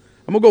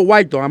 I'm gonna go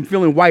white though. I'm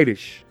feeling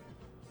whitish.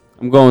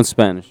 I'm going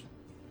Spanish.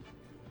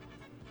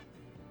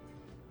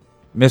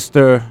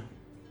 Mr.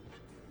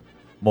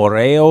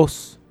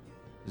 Moreos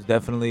is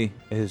definitely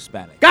a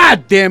Hispanic.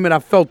 God damn it, I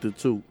felt it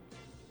too.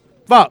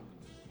 Fuck.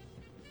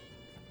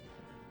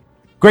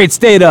 Great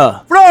state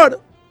of Florida.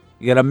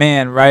 You got a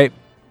man, right?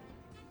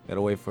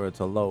 Gotta wait for it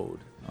to load.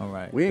 All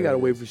right. We ain't gotta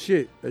wait for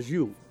shit. That's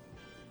you.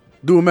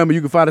 Do remember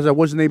you can find us at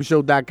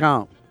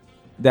whatsyourneighborshow.com.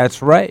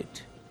 That's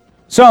right.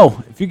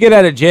 So, if you get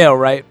out of jail,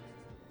 right?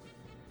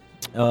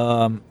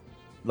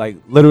 Like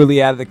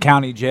literally out of the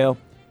county jail,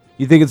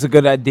 you think it's a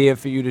good idea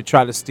for you to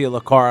try to steal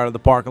a car out of the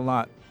parking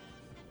lot?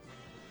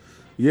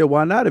 Yeah,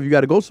 why not if you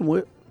got to go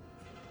somewhere?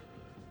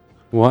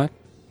 What?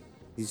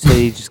 You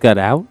say he just got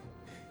out?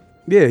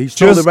 Yeah, he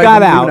stole just it right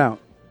got when he out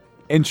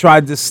and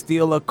tried to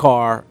steal a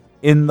car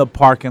in the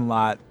parking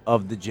lot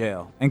of the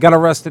jail and got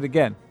arrested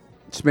again.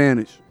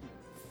 Spanish.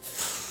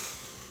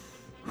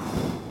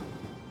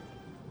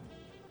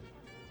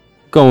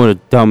 Going with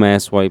a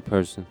dumbass white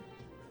person.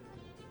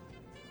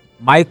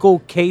 Michael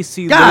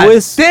Casey God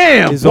Lewis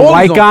damn, is a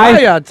white guy.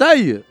 Fire, I tell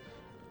you.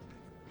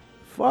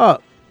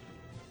 Fuck.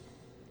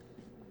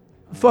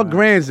 Fuck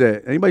Grants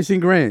at? Anybody seen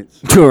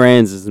Grants?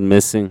 Grants is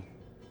missing.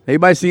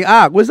 Anybody seen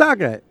Ock? Where's Ock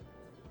at?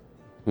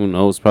 Who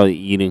knows? Probably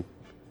eating.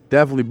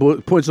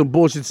 Definitely putting some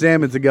bullshit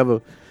salmon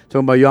together.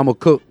 Talking about, yo, I'm going to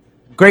cook.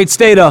 Great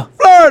state of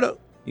Florida.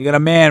 You got a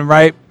man,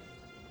 right?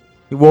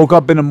 He woke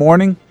up in the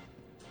morning.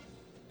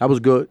 That was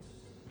good.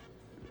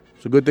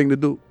 It's a good thing to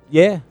do.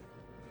 Yeah.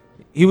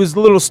 He was a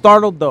little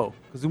startled, though,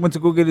 because he went to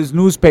go get his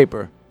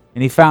newspaper,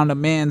 and he found a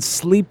man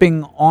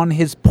sleeping on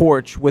his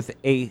porch with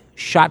a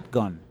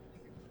shotgun.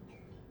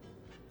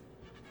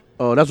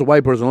 Oh, that's a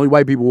white person. Only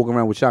white people walking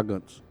around with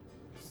shotguns.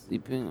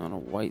 Sleeping on a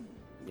white...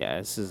 Yeah,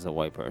 this is a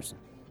white person.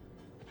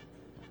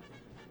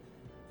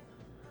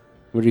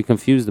 What are you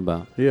confused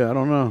about? Yeah, I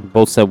don't know.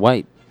 Both said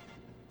white.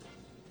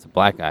 It's a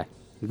black guy.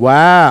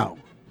 Wow.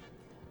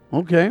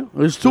 Okay.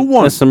 It's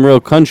 2-1. That's some real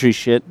country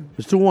shit.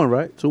 It's 2-1,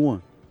 right?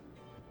 2-1.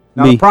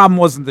 Now, the problem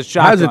wasn't the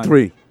shotgun. How's it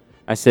 3?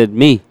 I said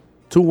me.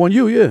 2-1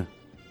 you, yeah.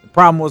 The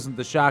problem wasn't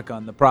the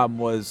shotgun. The problem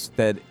was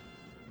that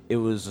it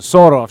was a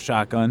sawed-off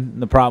shotgun.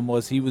 And the problem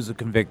was he was a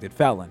convicted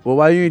felon. Well,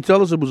 why you didn't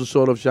tell us it was a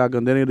sawed-off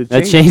shotgun? Then it'd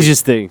That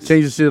changes things.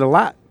 Changes shit a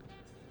lot.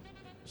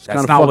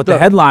 That's not what the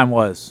headline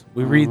was.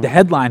 We read the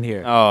headline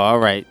here. Oh, all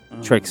right.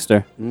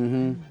 Trickster.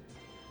 Mm-hmm.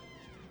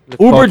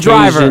 Uber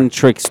driver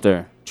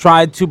trickster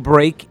tried to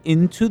break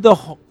into the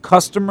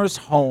customer's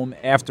home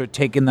after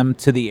taking them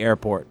to the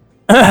airport.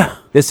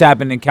 This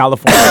happened in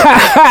California.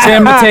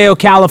 San Mateo,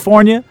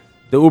 California.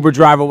 The Uber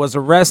driver was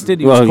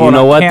arrested. He was Well, caught you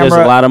know on what? There's a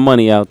camera lot of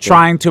money out there.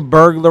 trying to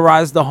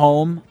burglarize the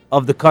home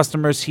of the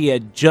customers he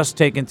had just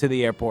taken to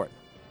the airport.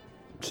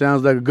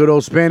 Sounds like a good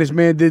old Spanish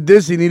man did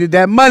this. He needed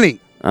that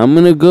money. I'm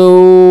going to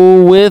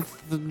go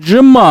with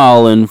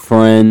Jamal and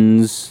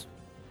Friends.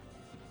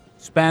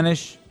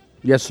 Spanish,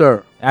 Yes,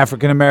 sir.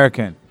 African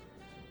American.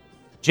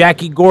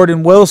 Jackie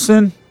Gordon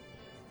Wilson.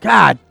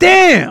 God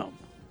damn.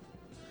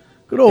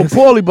 Good old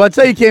Paulie, but I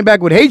tell you, he came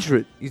back with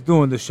hatred. He's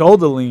doing the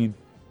shoulder lean.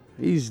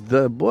 He's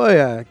the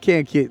boy. I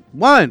can't get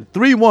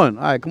 3-1.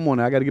 All right, come on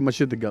now. I got to get my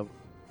shit together.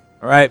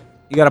 All right.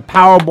 You got a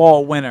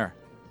Powerball winner,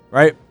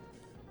 right?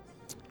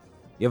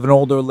 You have an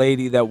older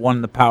lady that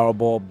won the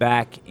Powerball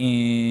back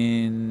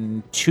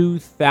in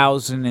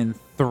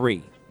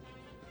 2003.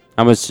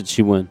 How much did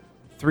she win?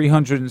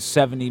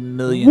 $370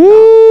 million.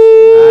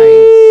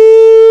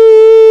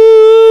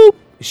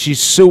 She's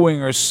suing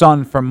her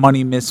son for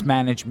money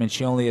mismanagement.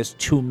 She only has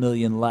 $2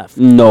 million left.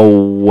 No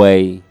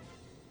way.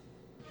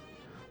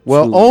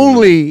 Well, I'm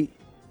going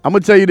to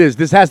tell you this.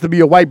 This has to be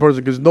a white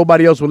person because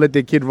nobody else will let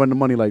their kid run the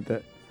money like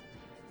that.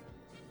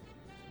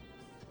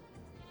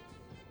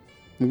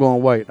 I'm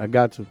going white. I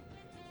got to.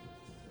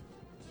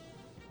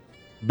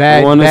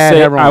 Bad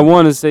heroin. I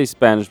want to say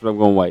Spanish, but I'm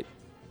going white.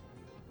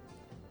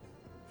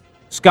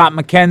 Scott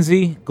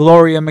McKenzie,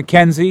 Gloria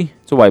McKenzie.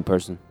 It's a white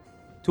person.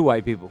 2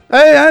 white people.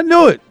 Hey, I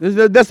knew it.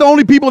 That's the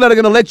only people that are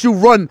going to let you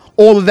run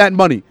all of that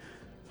money.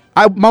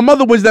 My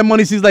mother wins that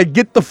money. She's like,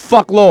 get the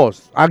fuck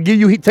lost. I'll give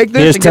you, take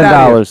this Here's and get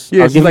out of $10. here.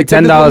 Yeah, I'll she's give like, you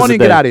 $10 take this money a and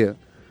get day. out of here.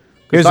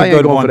 Here's I a ain't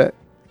good going one. for that.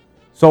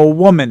 So a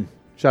woman,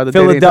 Shout out to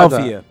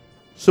Philadelphia.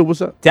 So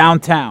what's up?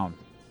 Downtown,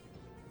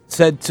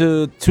 said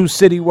to 2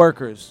 city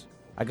workers,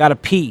 I got to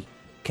pee.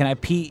 Can I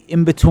pee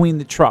in between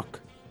the truck?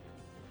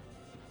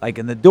 Like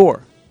in the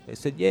door. They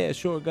said, yeah,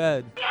 sure, go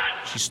ahead.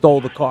 She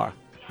stole the car.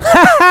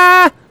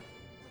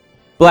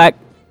 Black.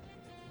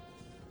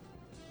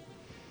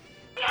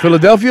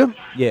 Philadelphia?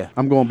 Yeah.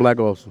 I'm going black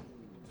also.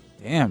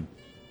 Damn.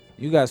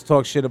 You guys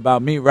talk shit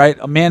about me, right?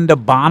 Amanda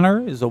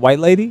Bonner is a white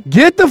lady?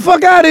 Get the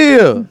fuck out of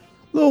here.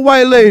 Little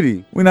white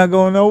lady. We're not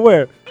going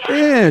nowhere.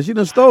 Yeah, she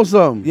done stole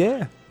something.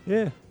 Yeah.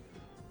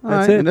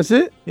 That's it. And that's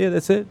it? Yeah,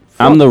 that's it.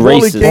 I'm the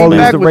Paulie racist, came man.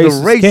 back with the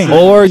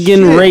racist. Oregon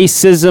Shit.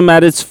 racism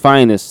at its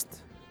finest.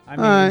 I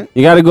mean,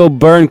 You got to go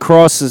burn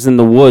crosses in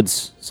the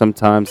woods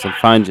sometimes and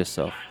find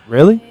yourself.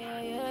 Really?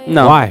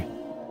 No. Why?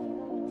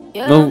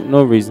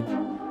 No reason.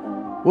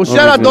 Well,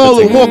 shout out to all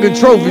the walking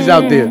trophies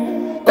out there.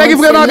 Thank you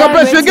for coming on. God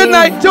bless you. Good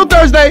night. Till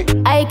Thursday.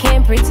 I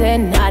can't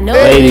pretend I know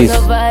Ladies,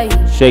 there's a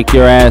vibe. shake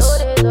your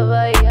ass.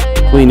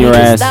 Clean your We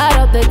can ass. start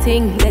up the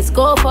thing. Let's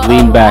go for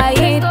Lean a back.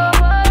 ride.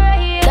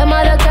 Them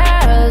other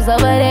girls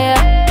over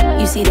there.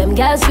 You see them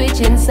girls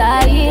switching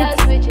sides.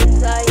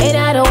 And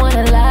I don't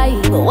wanna lie,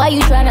 but why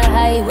you tryna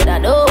hide when I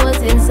know what's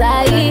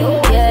inside?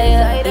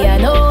 Yeah, I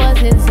know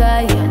what's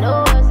inside.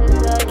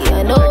 Yeah,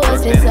 I know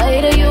what's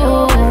inside of you.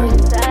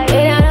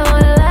 And I don't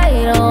wanna lie,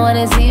 I don't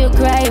wanna see you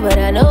cry, but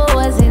I know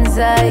what's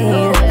inside.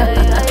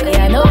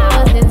 Yeah, I know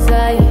what's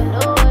inside.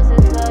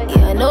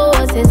 Yeah, I know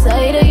what's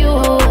inside of you.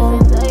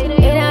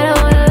 And I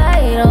don't wanna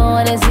lie, I don't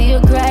wanna see you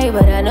cry,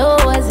 but I know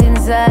what's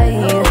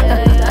inside.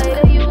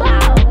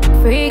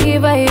 Freaky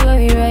vibe, are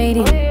you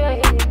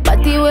riding?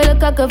 Body will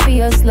cock up for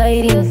your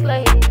sliding.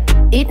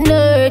 It no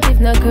hurt if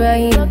not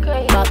crying.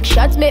 Back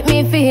shots make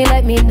me feel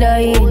like me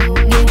dying.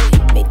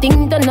 Yeah. Me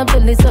think done up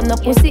till the sun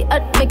up. Pussy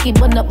hot make it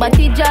burn up.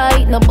 Body jaw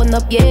it no burn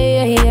up.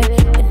 Yeah.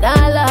 And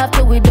I laugh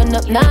till we done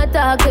up. Now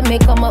talk till me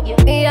come up.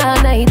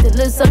 Yeah, night till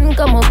the sun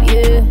come up.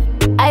 Yeah.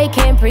 I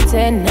can't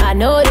pretend. I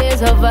know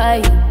there's a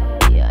vibe.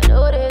 Yeah, I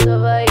know there's a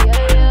vibe.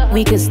 Yeah.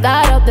 We can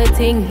start up the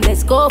thing.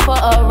 Let's go for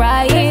a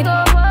ride.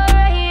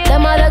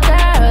 Them other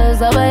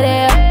girls over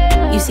there.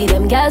 You see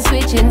them girls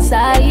switching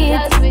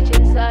sides.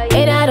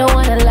 And I don't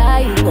wanna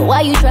lie, but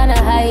why you tryna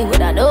hide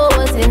when I know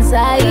what's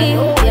inside?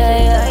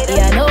 Yeah,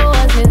 I know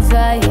what's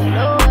inside.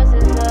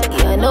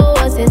 Yeah, I know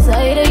what's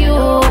inside of you.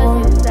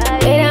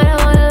 And I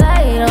don't wanna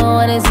lie, I don't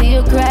wanna see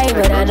you cry,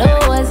 but I know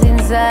what's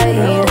inside.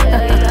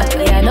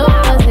 Yeah, I know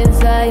what's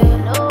inside.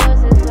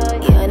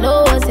 Yeah, I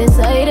know what's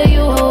inside of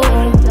you.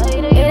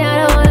 And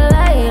I don't wanna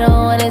lie, I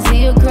don't wanna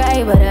see you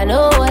cry, but I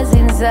know what's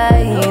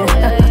inside.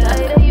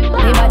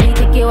 Me body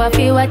take you off,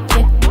 you watch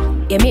it.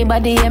 Yeah,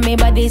 me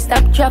body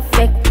stop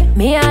traffic.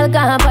 Me all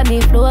gone on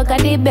the floor,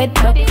 cause the bed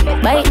rock.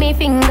 Bite me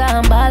finger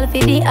and ball for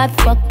the hot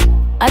fuck.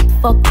 Hot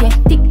fuck, yeah,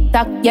 tick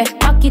tock, yeah.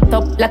 Back it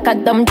up like a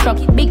dumb truck.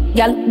 Big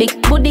gal,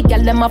 big booty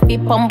gal, them off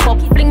it pump up.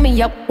 Fling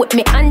me up with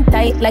me hand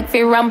tight like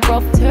fi ramp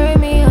rough. Turn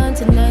me on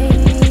tonight,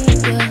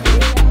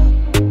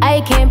 yeah.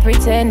 I can't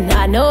pretend,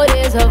 I know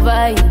there's a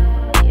vibe.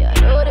 Yeah, I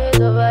know there's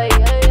a vibe,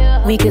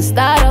 yeah. We can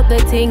start up the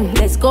thing,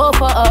 let's go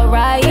for a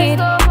ride.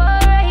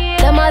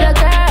 Them other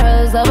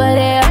girls over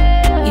there.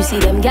 You see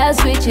them girls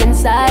switching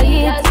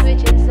sides.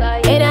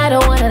 And I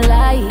don't wanna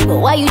lie, but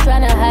why you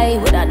tryna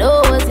hide when I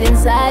know what's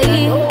inside?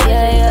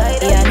 Yeah,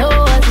 I know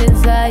what's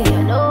inside. Yeah,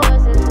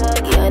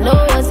 I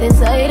know what's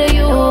inside of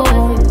you.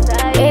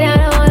 And I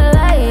don't wanna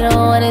lie, I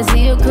don't wanna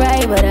see you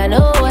cry, but I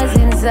know what's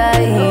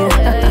inside.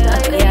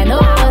 Yeah, I know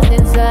what's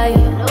inside.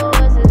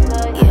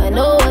 Yeah, I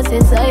know what's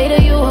inside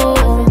of you.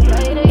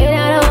 And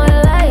I don't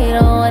wanna lie, I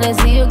don't wanna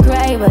see you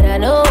cry, but I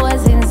know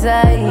what's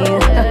inside.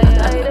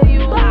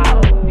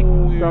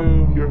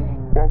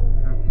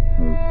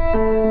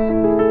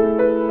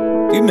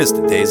 Do you miss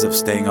the days of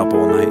staying up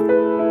all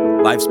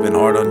night? Life's been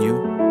hard on you.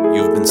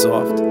 You've been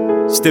soft.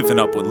 Stiffen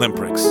up with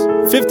Limprix.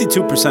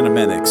 52% of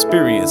men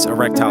experience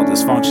erectile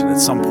dysfunction at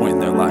some point in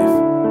their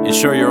life.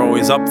 Ensure you're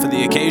always up for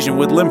the occasion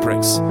with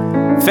Limprix.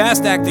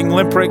 Fast-acting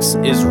Limprix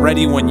is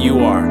ready when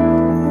you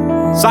are.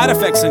 Side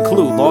effects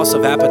include loss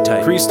of appetite,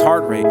 increased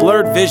heart rate,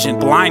 blurred vision,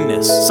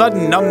 blindness,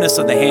 sudden numbness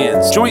of the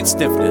hands, joint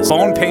stiffness,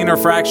 bone pain or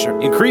fracture,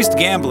 increased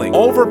gambling,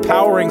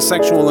 overpowering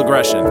sexual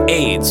aggression,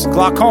 AIDS,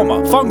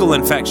 glaucoma, fungal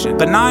infection,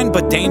 benign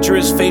but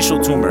dangerous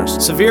facial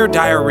tumors, severe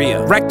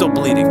diarrhea, rectal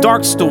bleeding,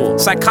 dark stool,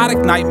 psychotic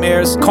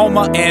nightmares,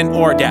 coma and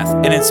or death.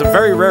 And in some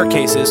very rare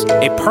cases,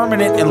 a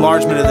permanent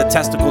enlargement of the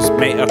testicles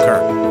may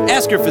occur.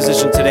 Ask your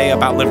physician today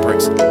about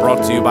Limprix,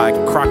 brought to you by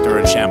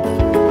Procter &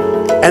 Gamble.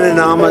 An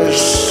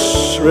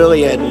anonymous,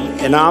 really an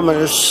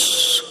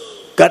anonymous,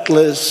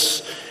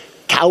 gutless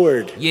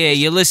coward. Yeah,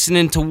 you're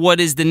listening to What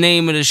Is the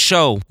Name of the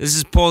Show. This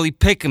is Paulie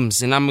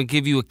Pickums, and I'm going to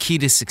give you a key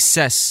to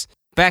success.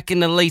 Back in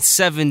the late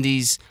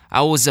 70s,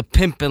 I was a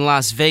pimp in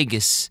Las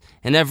Vegas.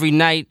 And every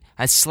night,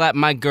 I'd slap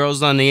my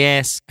girls on the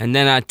ass. And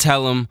then I'd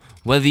tell them,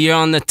 whether you're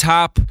on the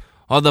top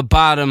or the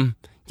bottom,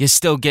 you're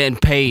still getting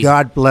paid.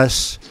 God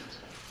bless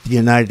the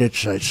United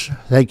States.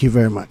 Thank you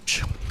very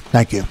much.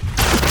 Thank you.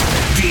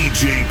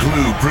 DJ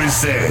Clue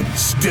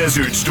presents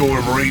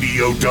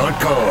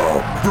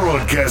DesertStormRadio.com,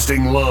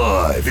 broadcasting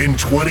live in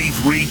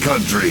 23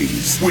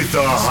 countries with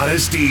the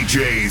hottest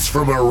DJs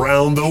from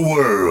around the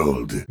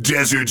world.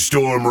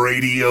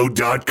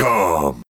 DesertStormRadio.com.